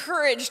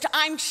encouraged,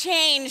 I'm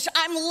changed,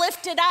 I'm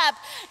lifted up,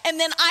 and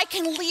then I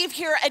can leave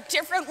here a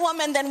different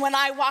woman than when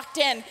I walked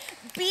in,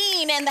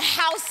 being in the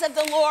house of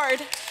the Lord.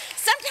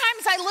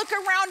 Sometimes I look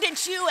around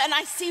at you and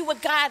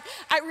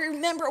I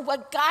remember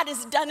what God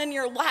has done in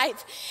your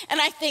life, and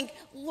I think,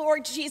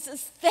 Lord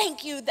Jesus,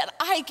 thank you that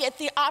I get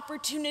the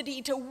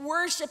opportunity to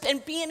worship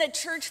and be in a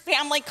church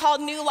family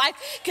called New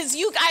Life, because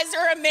you guys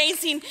are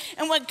amazing,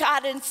 and what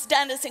God has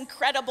done is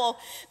incredible.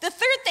 The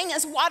third thing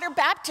is water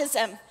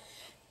baptism.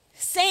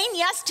 Saying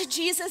yes to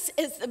Jesus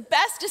is the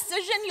best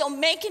decision you'll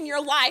make in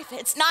your life.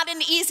 It's not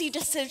an easy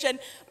decision,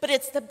 but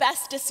it's the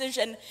best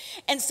decision.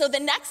 And so the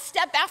next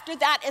step after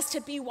that is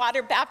to be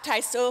water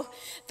baptized. So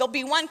there'll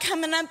be one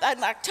coming up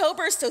in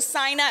October, so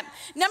sign up.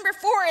 Number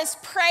 4 is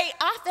pray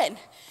often.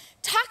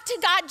 Talk to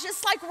God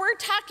just like we're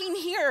talking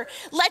here.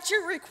 Let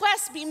your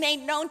requests be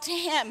made known to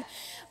him.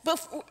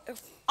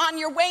 On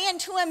your way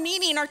into a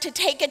meeting or to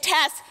take a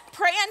test,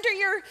 pray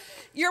under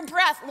your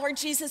breath. Lord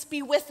Jesus,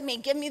 be with me.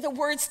 Give me the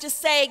words to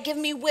say. Give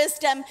me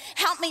wisdom.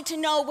 Help me to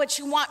know what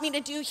you want me to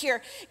do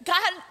here.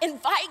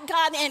 Invite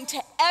God into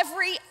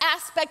every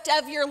aspect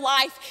of your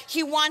life.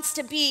 He wants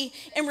to be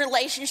in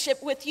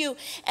relationship with you.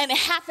 And it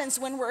happens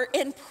when we're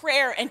in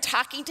prayer and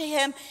talking to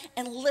him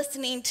and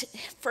listening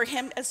for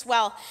him as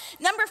well.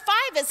 Number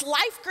 5 is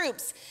life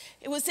groups.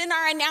 It was in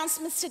our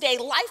announcements today.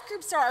 Life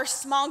groups are our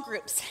small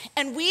groups,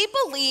 and we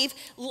believe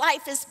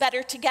life is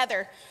better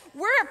together.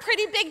 We're a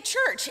pretty big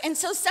church, and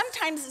so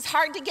sometimes it's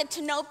hard to get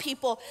to know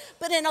people,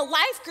 but in a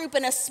life group,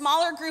 in a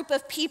smaller group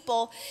of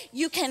people,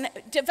 you can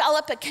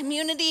develop a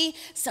community,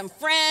 some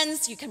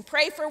friends, you can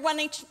pray for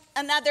one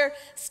another,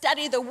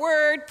 study the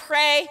word,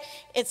 pray.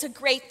 It's a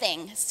great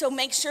thing, so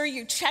make sure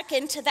you check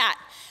into that.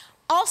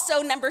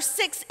 Also, number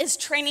 6 is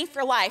training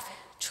for life.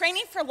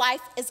 Training for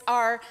Life is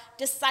our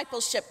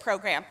discipleship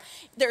program.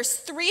 There's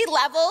 3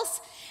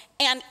 levels,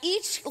 and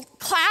each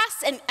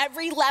class and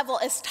every level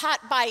is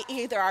taught by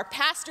either our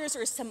pastors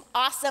or some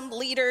awesome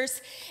leaders.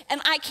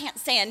 And I can't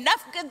say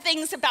enough good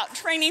things about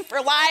Training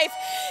for Life.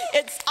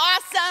 It's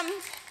awesome.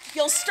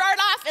 You'll start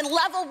off in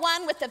level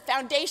 1 with the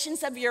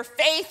foundations of your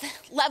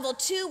faith. Level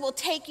 2 will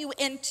take you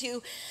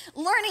into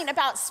learning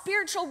about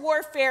spiritual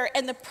warfare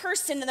and the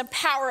person and the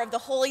power of the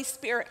Holy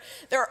Spirit.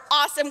 They're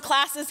awesome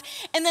classes.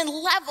 And then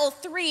level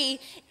 3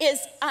 is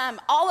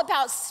all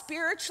about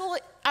spiritual,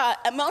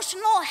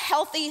 emotional,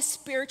 healthy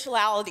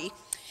spirituality.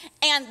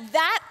 And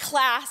that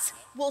class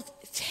will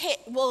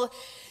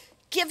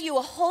give you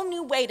a whole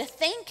new way to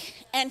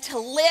think and to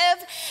live,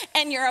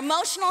 and your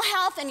emotional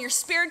health and your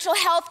spiritual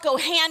health go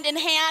hand in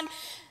hand.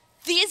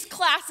 These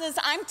classes,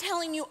 I'm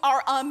telling you,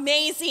 are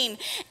amazing.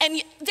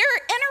 And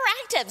they're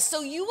interactive.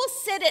 So you will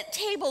sit at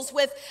tables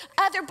with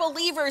other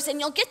believers and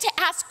you'll get to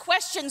ask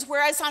questions,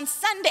 whereas on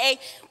Sunday,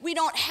 we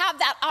don't have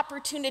that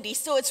opportunity.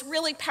 So it's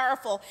really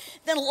powerful.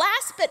 Then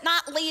last but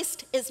not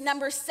least is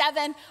number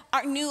 7,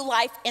 our New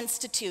Life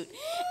Institute.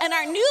 And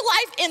our New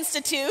Life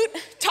Institute,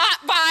 taught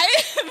by...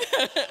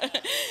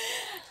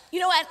 You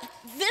know what?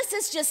 This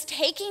is just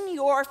taking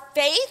your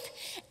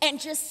faith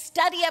and just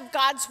study of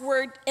God's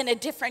word in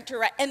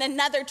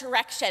another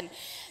direction.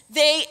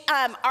 They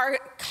are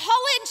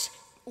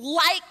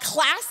college-like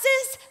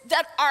classes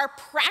that are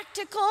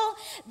practical,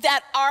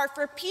 that are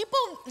for people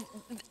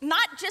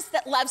not just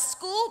that love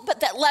school, but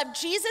that love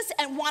Jesus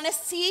and want to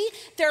see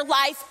their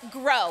life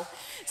grow.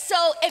 So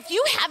if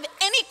you have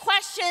any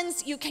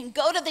questions, you can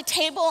go to the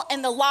table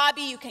in the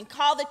lobby, you can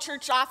call the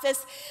church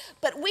office,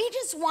 but we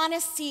just want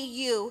to see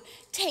you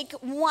take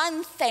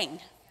one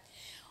thing.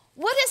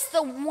 What is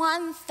the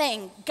one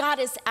thing God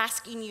is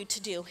asking you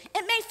to do?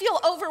 It may feel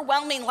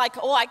overwhelming, like,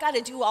 oh, I got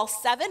to do all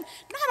 7.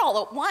 Not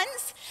all at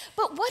once,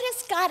 but what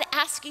is God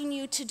asking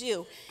you to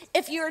do?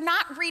 If you're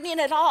not reading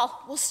at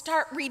all, well,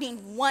 start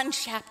reading 1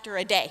 chapter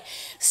a day.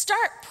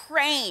 Start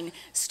praying.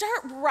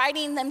 Start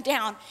writing them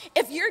down.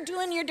 If you're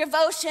doing your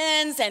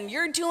devotions and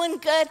you're doing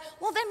good,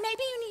 well, then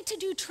maybe you need to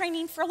do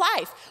Training for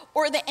Life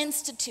or the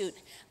Institute.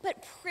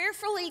 But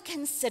prayerfully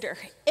consider,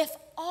 if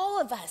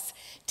all of us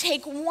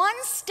take one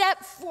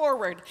step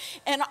forward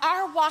in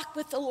our walk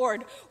with the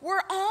Lord,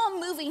 we're all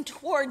moving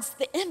towards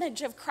the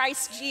image of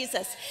Christ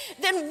Jesus,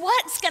 then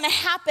what's going to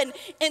happen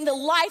in the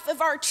life of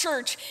our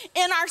church,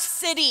 in our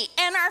city,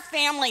 in our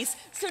families?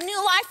 So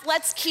New Life,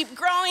 let's keep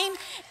growing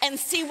and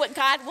see what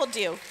God will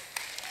do.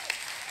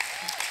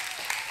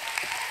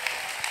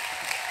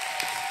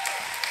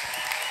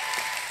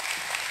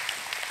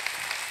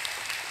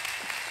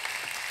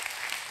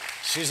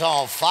 She's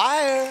on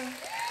fire.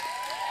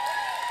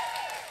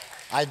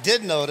 I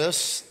did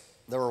notice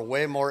there were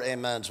way more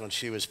amens when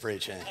she was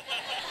preaching.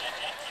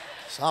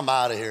 So I'm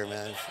out of here,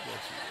 man.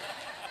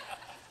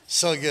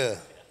 So good.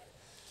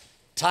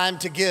 Time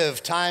to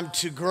give, time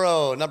to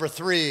grow. Number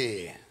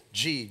 3,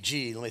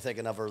 G. Let me think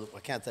another.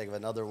 I can't think of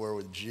another word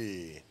with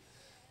G.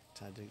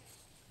 Time to.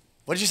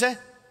 What did you say?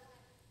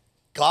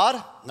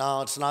 God?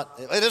 No, it's not.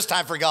 It is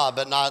time for God,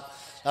 but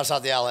that's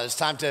not the outline. It's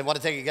time to. Want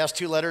to take a guess?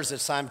 2 letters.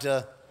 It's time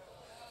to.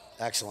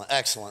 Excellent.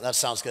 That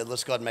sounds good.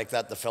 Let's go ahead and make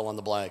that the fill in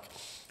the blank.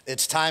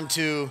 It's time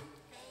to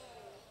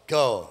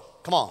go.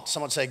 Come on,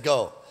 someone say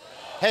go.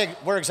 Hey,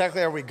 where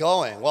exactly are we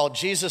going? Well,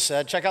 Jesus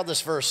said, check out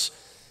this verse.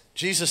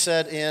 Jesus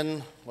said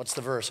in, what's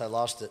the verse? I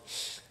lost it.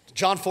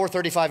 John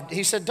 4:35,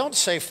 he said, don't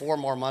say 4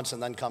 more months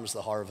and then comes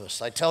the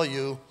harvest. I tell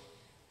you,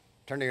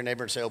 turn to your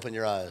neighbor and say, open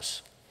your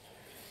eyes.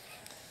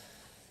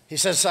 He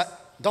says,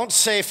 don't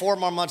say 4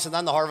 more months and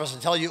then the harvest.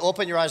 I tell you,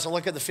 open your eyes and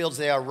look at the fields.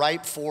 They are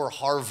ripe for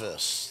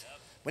harvest.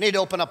 We need to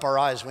open up our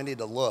eyes. We need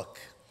to look.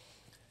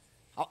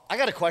 I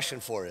got a question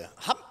for you.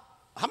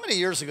 How many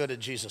years ago did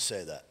Jesus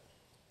say that?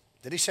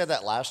 Did he say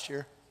that last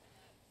year?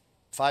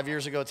 5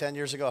 years ago, 10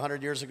 years ago,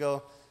 100 years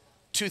ago?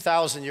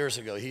 2,000 years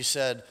ago, he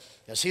said,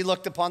 as he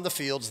looked upon the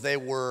fields, they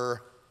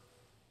were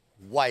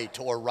white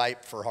or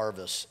ripe for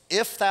harvest.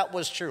 If that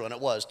was true, and it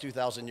was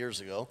 2,000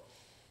 years ago,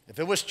 if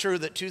it was true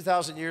that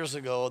 2,000 years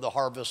ago the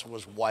harvest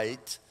was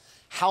white,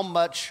 how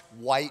much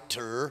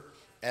whiter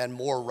and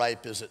more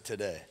ripe is it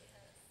today?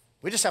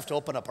 We just have to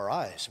open up our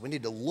eyes. We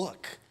need to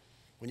look.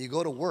 When you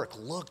go to work,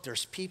 look,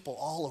 there's people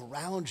all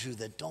around you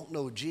that don't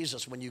know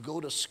Jesus. When you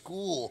go to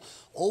school,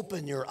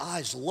 open your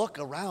eyes, look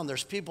around.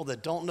 There's people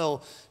that don't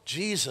know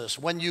Jesus.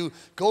 When you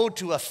go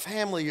to a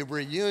family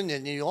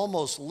reunion, you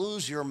almost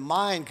lose your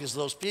mind because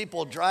those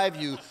people drive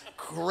you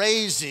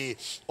crazy.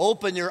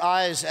 Open your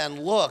eyes and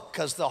look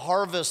because the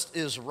harvest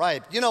is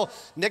ripe. You know,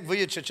 Nick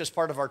Vujicic is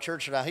part of our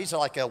church now. He's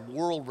like a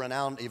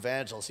world-renowned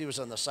evangelist. He was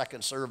in the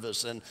second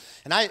service. And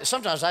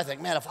sometimes I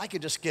think, man, if I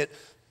could just get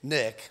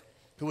Nick,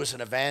 who is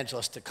an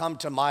evangelist, to come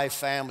to my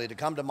family, to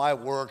come to my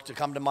work, to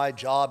come to my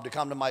job, to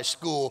come to my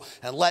school,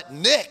 and let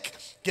Nick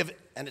give it.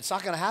 And it's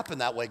not going to happen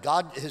that way.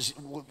 God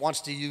wants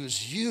to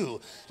use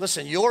you.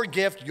 Listen, your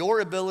gift,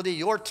 your ability,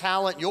 your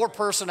talent, your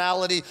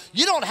personality,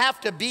 you don't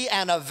have to be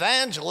an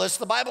evangelist.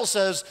 The Bible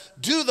says,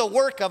 do the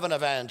work of an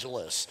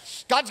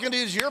evangelist. God's going to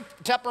use your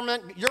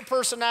temperament, your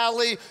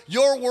personality,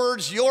 your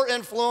words, your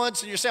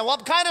influence. And you're saying, well,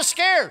 I'm kind of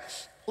scared.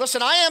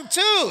 Listen, I am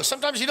too.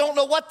 Sometimes you don't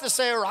know what to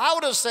say or how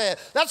to say it.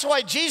 That's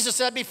why Jesus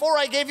said, before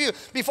I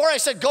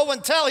said go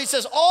and tell, he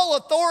says, all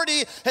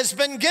authority has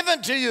been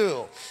given to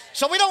you.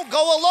 So we don't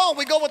go alone.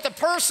 We go with the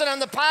person and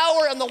the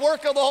power and the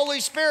work of the Holy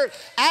Spirit.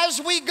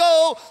 As we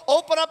go,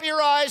 open up your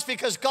eyes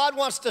because God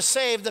wants to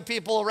save the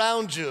people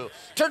around you.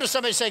 Turn to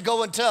somebody and say,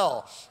 go and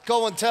tell.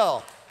 Go and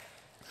tell.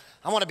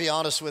 I want to be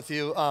honest with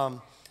you.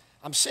 I'm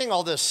seeing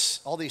all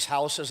these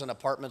houses and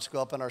apartments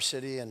go up in our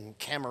city and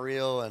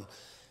Camarillo and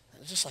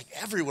it's just like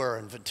everywhere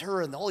in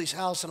Ventura and all these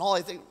houses and all.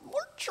 I think,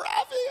 more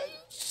traffic. I'm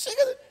sick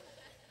of it.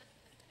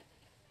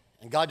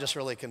 And God just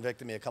really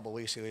convicted me a couple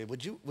weeks ago.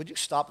 Would you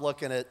stop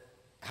looking at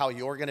how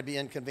you're going to be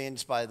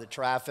inconvenienced by the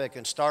traffic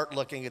and start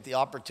looking at the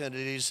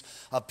opportunities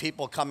of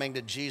people coming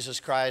to Jesus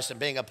Christ and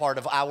being a part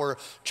of our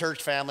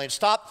church family. And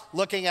stop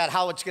looking at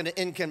how it's going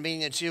to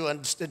inconvenience you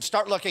and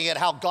start looking at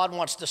how God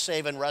wants to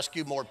save and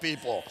rescue more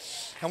people.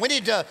 And we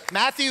need to,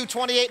 Matthew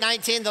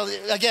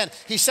 28:19, again,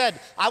 he said,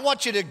 I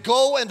want you to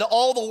go into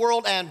all the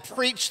world and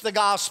preach the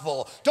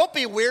gospel. Don't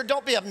be weird,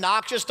 don't be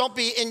obnoxious, don't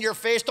be in your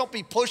face, don't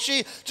be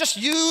pushy. Just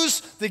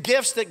use the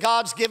gifts that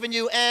God's given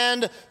you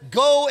and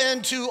go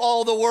into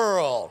all the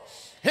world.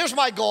 Here's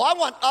my goal. I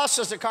want us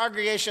as a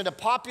congregation to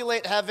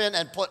populate heaven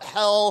and put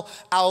hell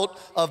out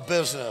of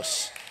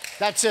business.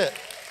 That's it.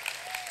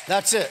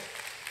 That's it.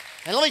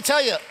 And let me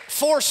tell you,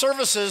 4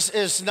 services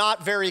is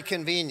not very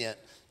convenient.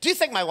 Do you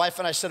think my wife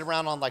and I sit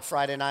around on like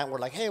Friday night and we're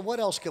like, hey,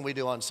 what else can we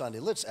do on Sunday?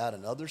 Let's add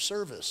another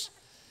service.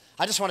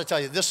 I just want to tell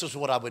you, this is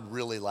what I would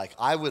really like.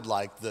 I would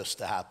like this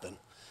to happen.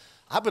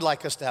 I would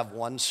like us to have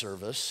one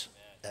service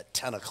at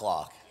 10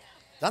 o'clock.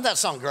 Doesn't that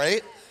sound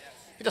great?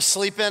 You just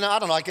sleep in, I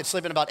don't know, I could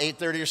sleep in about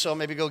 8:30 or so,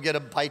 maybe go get a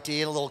bite to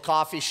eat, a little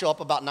coffee, show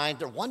up about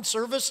 9:30. One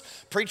service,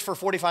 preach for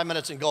 45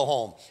 minutes and go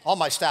home. All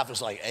my staff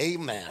is like,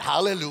 amen,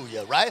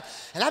 hallelujah, right?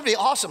 And that'd be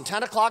awesome.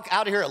 10 o'clock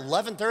out of here at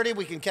 11:30,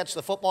 we can catch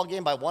the football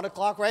game by 1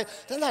 o'clock, right?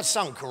 Doesn't that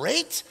sound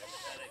great?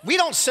 We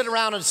don't sit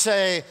around and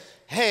say,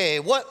 hey,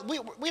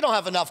 we don't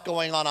have enough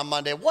going on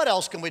Monday. What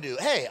else can we do?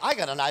 Hey, I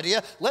got an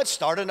idea. Let's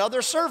start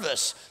another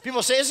service.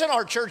 People say, isn't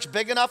our church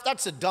big enough?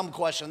 That's a dumb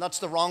question. That's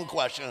the wrong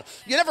question.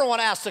 You never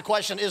want to ask the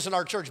question, isn't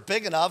our church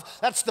big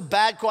enough? That's the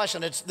bad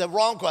question. It's the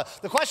wrong question.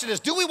 The question is,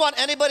 do we want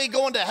anybody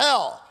going to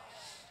hell?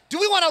 Do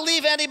we want to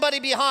leave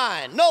anybody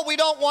behind? No, we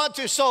don't want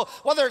to. So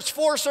whether it's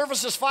 4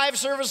 services, 5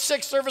 services,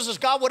 6 services,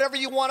 God, whatever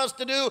you want us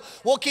to do,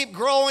 we'll keep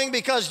growing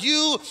because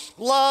you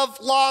love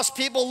lost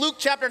people. Luke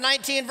chapter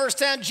 19, verse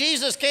 10,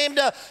 Jesus came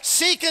to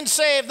seek and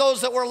save those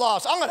that were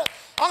lost. I'm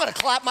gonna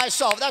clap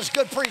myself. That's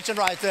good preaching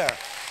right there.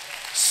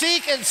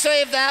 Seek and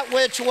save that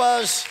which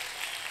was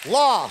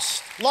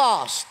lost.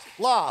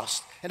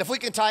 And if we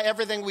can tie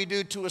everything we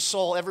do to a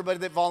soul, everybody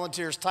that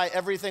volunteers, tie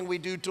everything we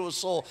do to a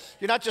soul.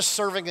 You're not just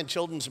serving in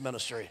children's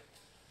ministry.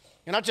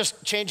 You're not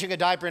just changing a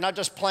diaper. You're not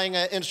just playing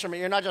an instrument.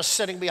 You're not just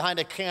sitting behind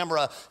a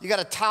camera. You got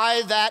to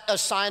tie that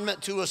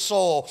assignment to a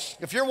soul.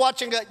 If you're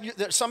watching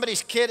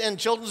somebody's kid in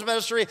children's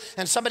ministry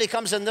and somebody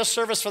comes in this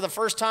service for the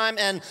first time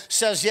and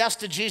says yes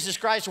to Jesus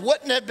Christ,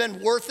 wouldn't it have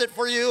been worth it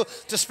for you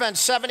to spend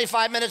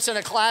 75 minutes in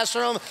a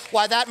classroom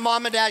while that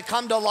mom and dad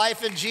come to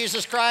life in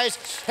Jesus Christ?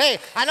 Hey,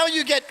 I know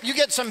you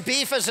get some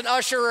beef as an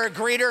usher or a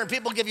greeter and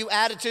people give you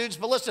attitudes,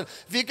 but listen,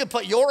 if you could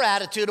put your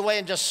attitude away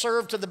and just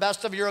serve to the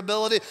best of your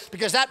ability,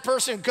 because that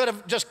person could have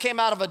just came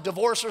out of a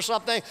divorce or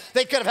something.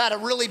 They could have had a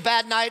really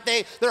bad night.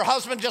 Their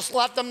husband just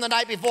left them the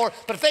night before.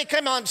 But if they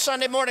come on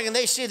Sunday morning and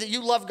they see that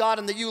you love God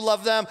and that you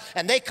love them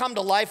and they come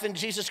to life in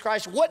Jesus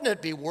Christ, wouldn't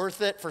it be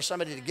worth it for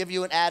somebody to give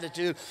you an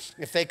attitude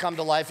if they come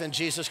to life in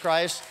Jesus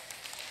Christ?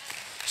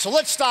 So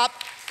let's stop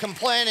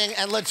complaining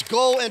and let's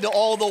go into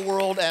all the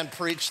world and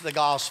preach the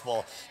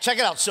gospel. Check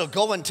it out. So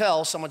go and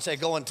tell. Someone say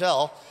go and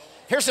tell.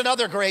 Here's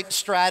another great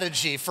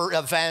strategy for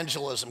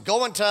evangelism.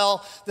 Go and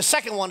tell. The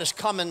second one is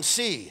come and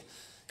see.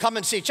 Come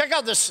and see. Check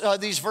out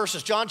these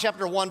verses. John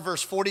chapter 1,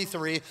 verse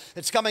 43.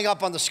 It's coming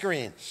up on the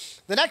screen.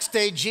 The next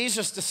day,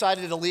 Jesus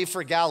decided to leave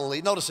for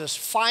Galilee. Notice this,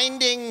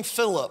 finding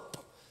Philip.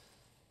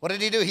 What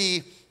did he do?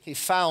 He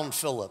found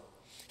Philip.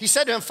 He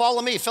said to him,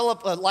 follow me.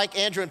 Philip, like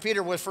Andrew and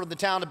Peter, was from the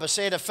town of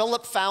Bethsaida.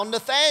 Philip found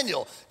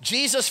Nathanael.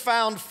 Jesus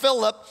found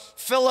Philip.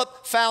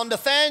 Philip found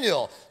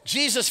Nathanael.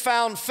 Jesus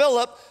found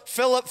Philip.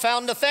 Philip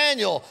found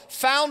Nathanael.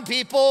 Found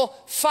people,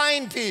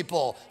 find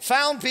people.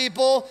 Found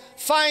people,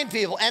 find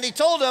people. And he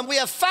told them, we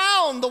have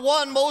found the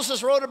one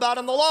Moses wrote about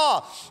in the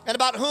law, and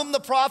about whom the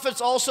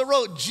prophets also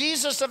wrote,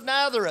 Jesus of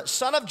Nazareth,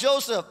 son of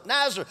Joseph,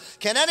 Nazareth.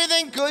 Can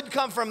anything good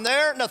come from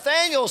there?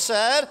 Nathanael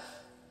said,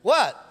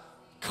 what?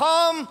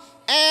 Come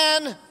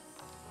and,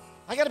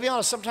 I got to be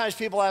honest, sometimes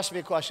people ask me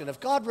a question. If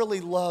God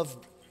really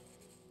loved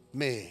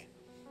me,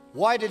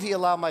 why did he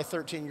allow my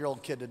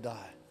 13-year-old kid to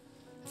die?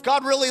 If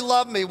God really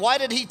loved me, why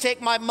did he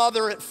take my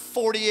mother at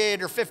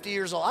 48 or 50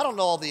 years old? I don't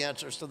know all the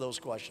answers to those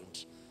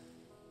questions.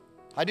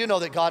 I do know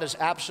that God is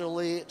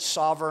absolutely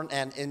sovereign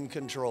and in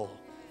control.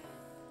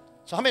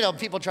 So how many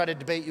people try to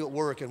debate you at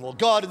work and, well,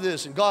 God did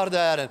this and God did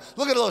that, and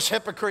look at those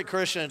hypocrite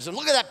Christians, and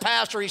look at that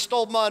pastor, he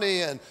stole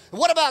money, and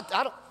what about,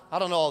 I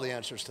don't know all the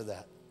answers to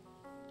that.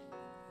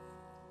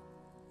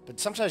 But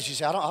sometimes you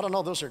say, I don't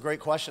know, those are great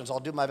questions. I'll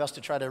do my best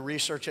to try to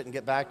research it and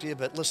get back to you.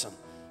 But listen,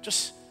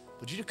 just,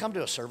 would you come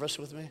to a service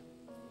with me?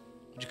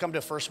 Would you come to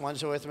a First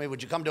Wednesday with me?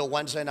 Would you come to a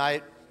Wednesday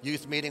night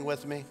youth meeting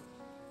with me?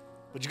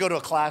 Would you go to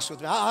a class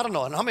with me? I don't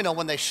know. And how many know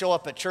when they show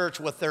up at church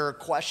with their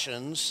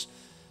questions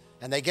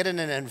and they get in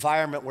an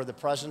environment where the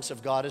presence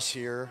of God is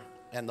here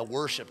and the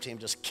worship team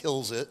just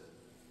kills it,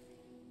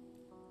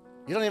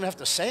 you don't even have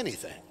to say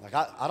anything. Like,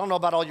 I don't know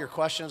about all your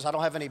questions. I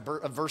don't have any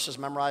verses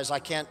memorized. I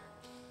can't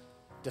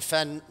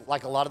defend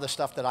like a lot of the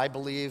stuff that I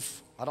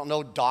believe. I don't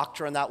know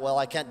doctrine that well.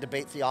 I can't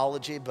debate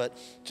theology, but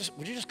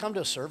would you just come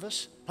to a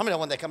service? How many know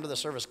when they come to the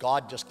service,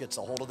 God just gets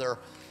a hold of their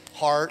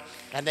heart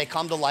and they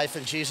come to life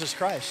in Jesus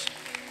Christ?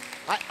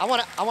 I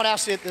want to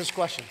ask you this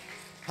question.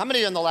 How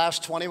many in the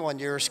last 21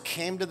 years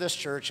came to this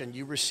church and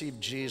you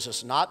received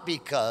Jesus not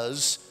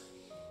because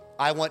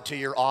I went to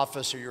your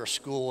office or your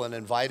school and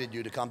invited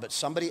you to come, but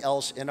somebody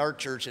else in our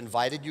church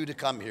invited you to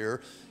come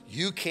here,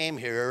 you came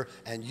here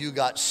and you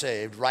got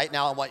saved? Right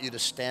now I want you to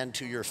stand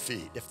to your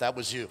feet if that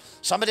was you.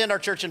 Somebody in our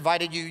church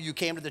invited you, you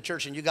came to the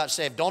church and you got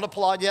saved. Don't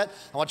applaud yet,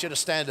 I want you to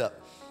stand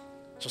up.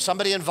 So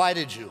somebody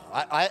invited you.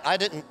 I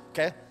didn't,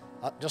 okay?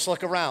 Just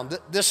look around.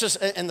 This is,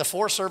 in the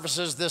 4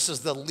 services, this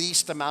is the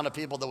least amount of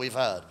people that we've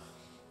had.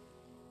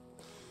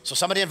 So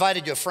somebody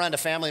invited you, a friend, a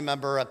family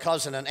member, a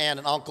cousin, an aunt,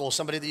 an uncle,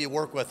 somebody that you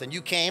work with, and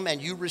you came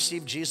and you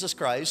received Jesus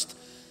Christ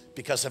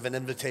because of an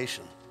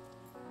invitation.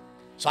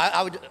 So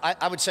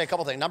I would say a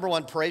couple things. Number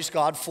one, praise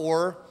God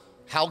for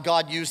how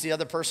God used the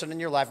other person in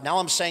your life. Now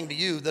I'm saying to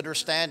you that are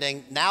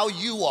standing, now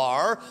you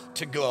are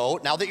to go,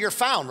 now that you're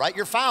found, right?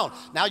 You're found.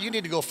 Now you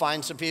need to go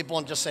find some people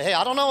and just say, hey,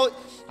 I don't know,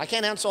 I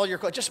can't answer all your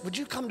questions. Just, would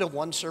you come to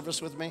one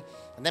service with me?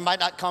 And they might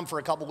not come for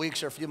a couple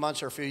weeks or a few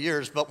months or a few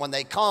years, but when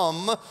they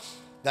come,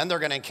 then they're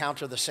going to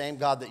encounter the same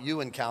God that you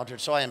encountered.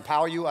 So I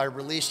empower you, I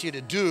release you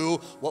to do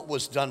what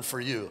was done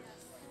for you.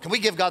 Can we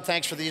give God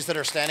thanks for these that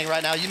are standing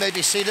right now? You may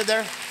be seated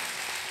there.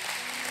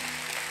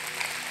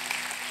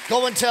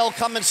 Go and tell,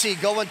 come and see.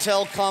 Go and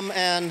tell, come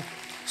and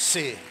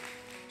see.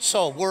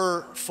 So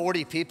we're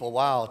 40 people,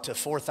 wow, to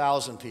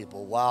 4,000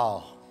 people,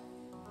 wow.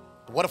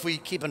 What if we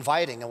keep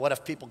inviting, and what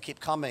if people keep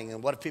coming,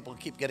 and what if people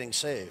keep getting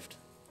saved?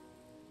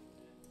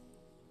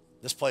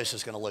 This place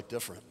is going to look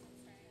different.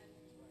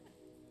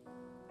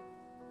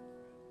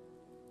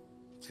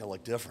 It's going to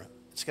look different.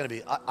 It's going to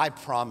be, I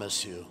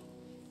promise you,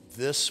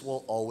 this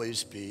will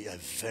always be a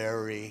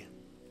very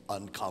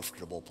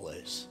uncomfortable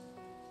place.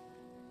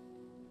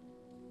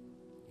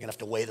 You're going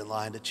to have to wait in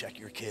line to check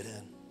your kid in.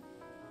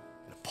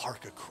 You're going to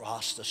park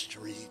across the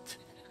street.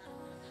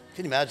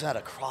 Can you imagine that,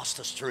 across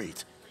the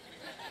street?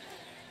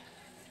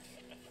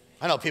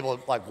 I know people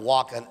like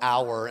walk an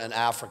hour in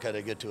Africa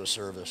to get to a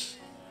service.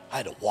 I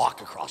had to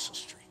walk across the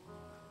street.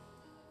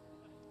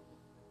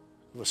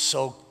 It was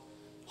so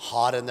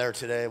hot in there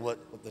today. What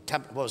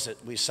was it?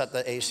 We set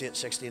the AC at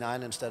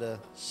 69 instead of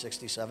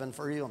 67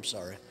 for you? I'm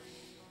sorry.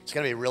 It's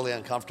going to be really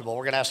uncomfortable.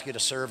 We're going to ask you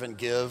to serve and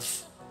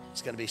give.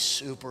 It's going to be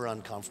super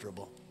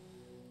uncomfortable.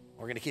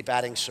 We're going to keep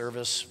adding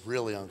service,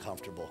 really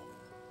uncomfortable.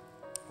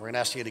 We're going to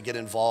ask you to get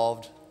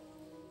involved,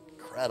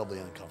 incredibly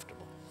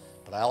uncomfortable.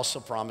 But I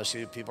also promise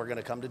you, people are going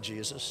to come to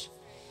Jesus.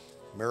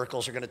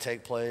 Miracles are going to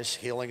take place.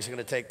 Healings are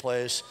going to take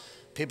place.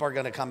 People are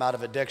going to come out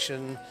of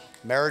addiction.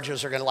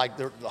 Marriages are going to,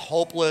 they're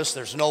hopeless.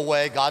 There's no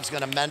way. God's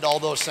going to mend all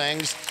those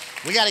things.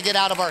 We got to get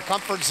out of our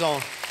comfort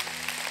zone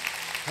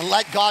and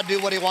let God do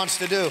what he wants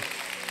to do.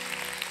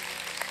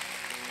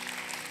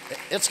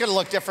 It's going to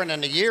look different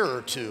in a year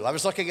or two. I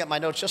was looking at my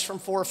notes just from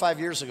 4 or 5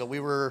 years ago. We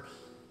were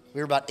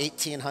about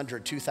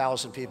 1,800,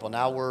 2,000 people.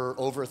 Now we're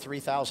over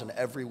 3,000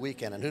 every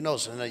weekend. And who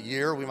knows, in a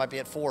year we might be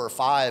at 4 or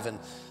 5. And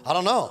I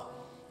don't know.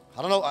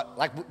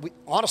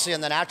 Honestly,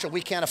 in the natural,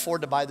 we can't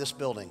afford to buy this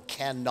building.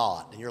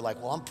 Cannot. And you're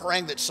like, well, I'm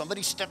praying that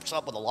somebody steps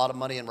up with a lot of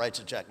money and writes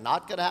a check.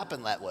 Not going to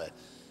happen that way.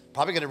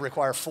 Probably going to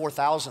require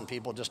 4,000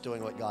 people just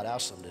doing what God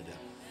asked them to do.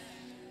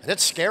 And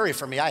it's scary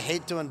for me. I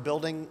hate doing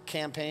building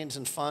campaigns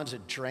and funds.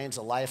 It drains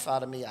the life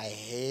out of me. I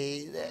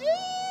hate it.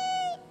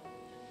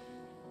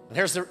 And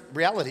here's the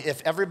reality.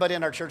 If everybody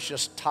in our church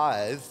just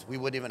tithed, we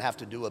wouldn't even have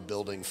to do a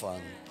building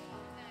fund.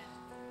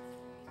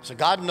 So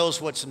God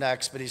knows what's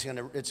next, but it's going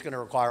to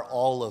require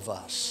all of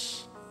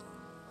us.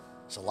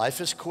 So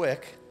life is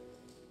quick.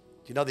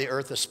 Do you know the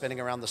earth is spinning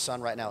around the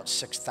sun right now at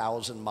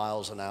 6,000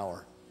 miles an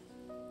hour?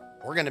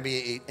 We're going to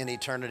be in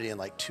eternity in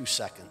like 2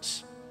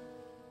 seconds.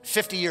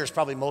 50 years,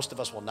 probably most of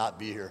us will not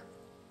be here.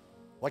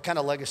 What kind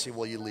of legacy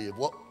will you leave?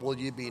 What will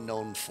you be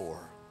known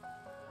for?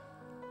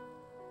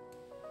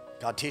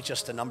 God, teach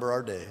us to number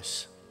our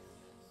days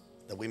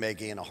that we may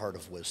gain a heart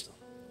of wisdom.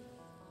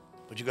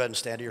 Would you go ahead and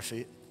stand to your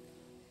feet?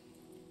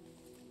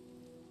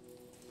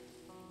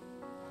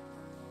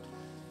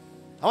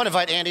 I want to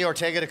invite Andy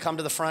Ortega to come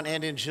to the front.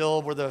 Andy and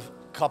Jill were the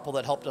couple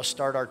that helped us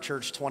start our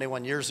church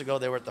 21 years ago.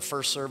 They were at the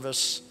first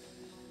service.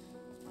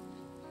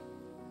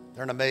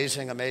 They're an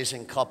amazing,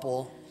 amazing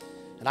couple.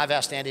 And I've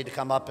asked Andy to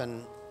come up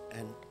and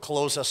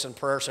close us in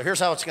prayer. So here's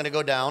how it's going to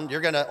go down.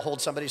 You're going to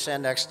hold somebody's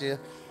hand next to you,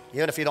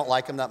 even if you don't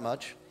like them that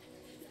much.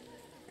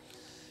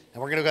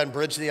 And we're going to go ahead and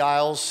bridge the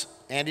aisles.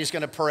 Andy's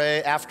going to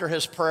pray. After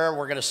his prayer,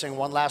 we're going to sing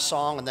one last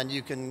song, and then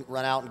you can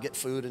run out and get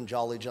food and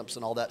Jolly Jumps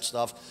and all that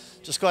stuff.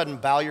 Just go ahead and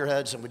bow your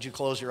heads, and would you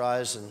close your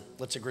eyes, and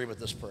let's agree with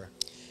this prayer.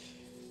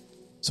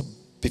 So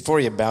before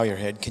you bow your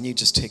head, can you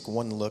just take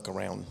one look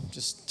around?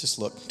 Just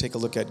look. Take a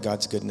look at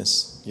God's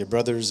goodness, your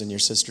brothers and your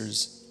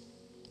sisters.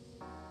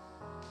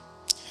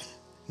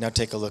 Now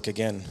take a look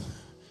again.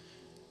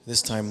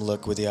 This time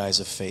look with the eyes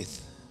of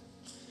faith.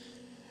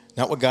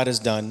 Not what God has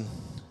done,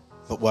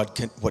 but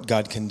what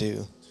God can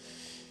do.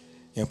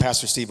 You know,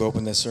 Pastor Steve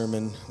opened this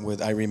sermon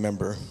with, I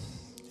remember.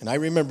 And I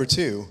remember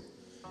too,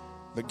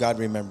 but God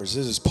remembers.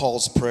 This is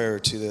Paul's prayer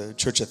to the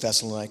church of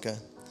Thessalonica.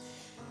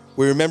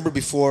 We remember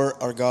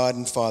before our God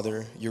and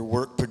Father your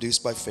work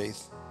produced by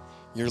faith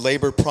your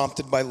labor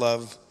prompted by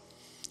love,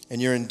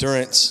 and your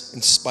endurance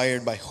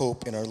inspired by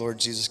hope in our Lord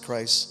Jesus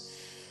Christ.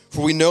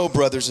 For we know,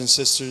 brothers and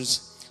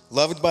sisters,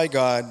 loved by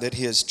God, that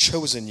he has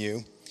chosen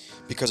you,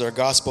 because our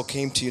gospel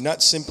came to you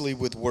not simply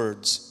with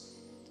words,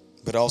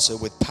 but also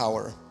with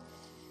power,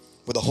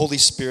 with the Holy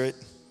Spirit,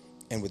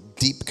 and with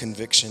deep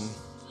conviction.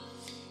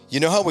 You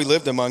know how we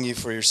lived among you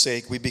for your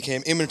sake. We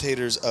became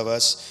imitators of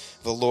us,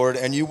 the Lord,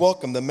 and you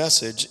welcomed the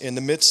message in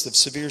the midst of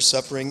severe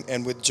suffering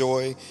and with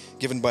joy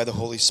given by the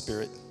Holy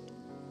Spirit.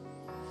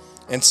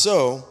 And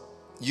so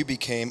you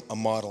became a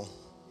model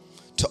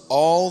to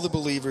all the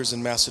believers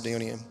in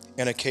Macedonia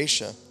and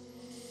Achaia.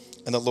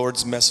 And the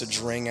Lord's message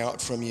rang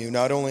out from you,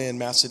 not only in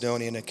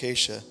Macedonia and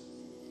Achaia.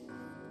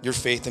 Your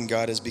faith in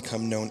God has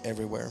become known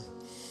everywhere.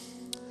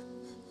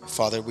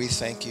 Father, we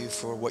thank you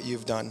for what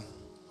you've done.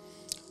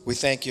 We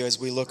thank you as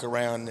we look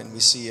around and we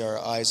see our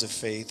eyes of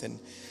faith, and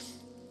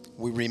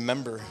we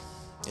remember,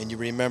 and you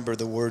remember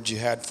the words you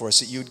had for us,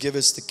 that you would give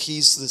us the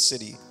keys to the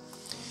city,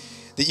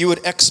 that you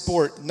would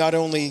export not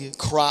only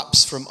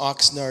crops from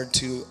Oxnard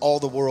to all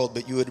the world,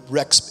 but you would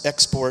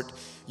export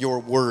your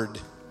word.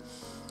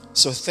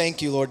 So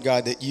thank you, Lord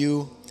God, that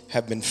you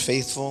have been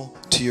faithful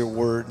to your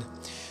word.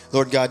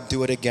 Lord God,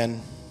 do it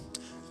again.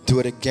 Do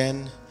it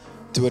again.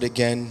 Do it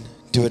again.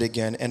 Do it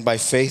again. And by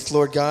faith,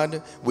 Lord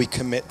God, we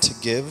commit to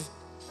give.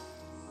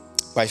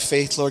 By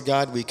faith, Lord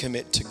God, we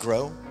commit to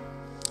grow.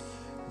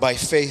 By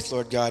faith,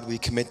 Lord God, we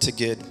commit to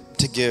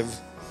give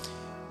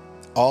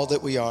all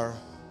that we are,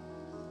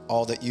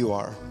 all that you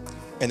are.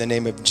 In the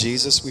name of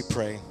Jesus, we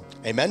pray.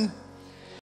 Amen.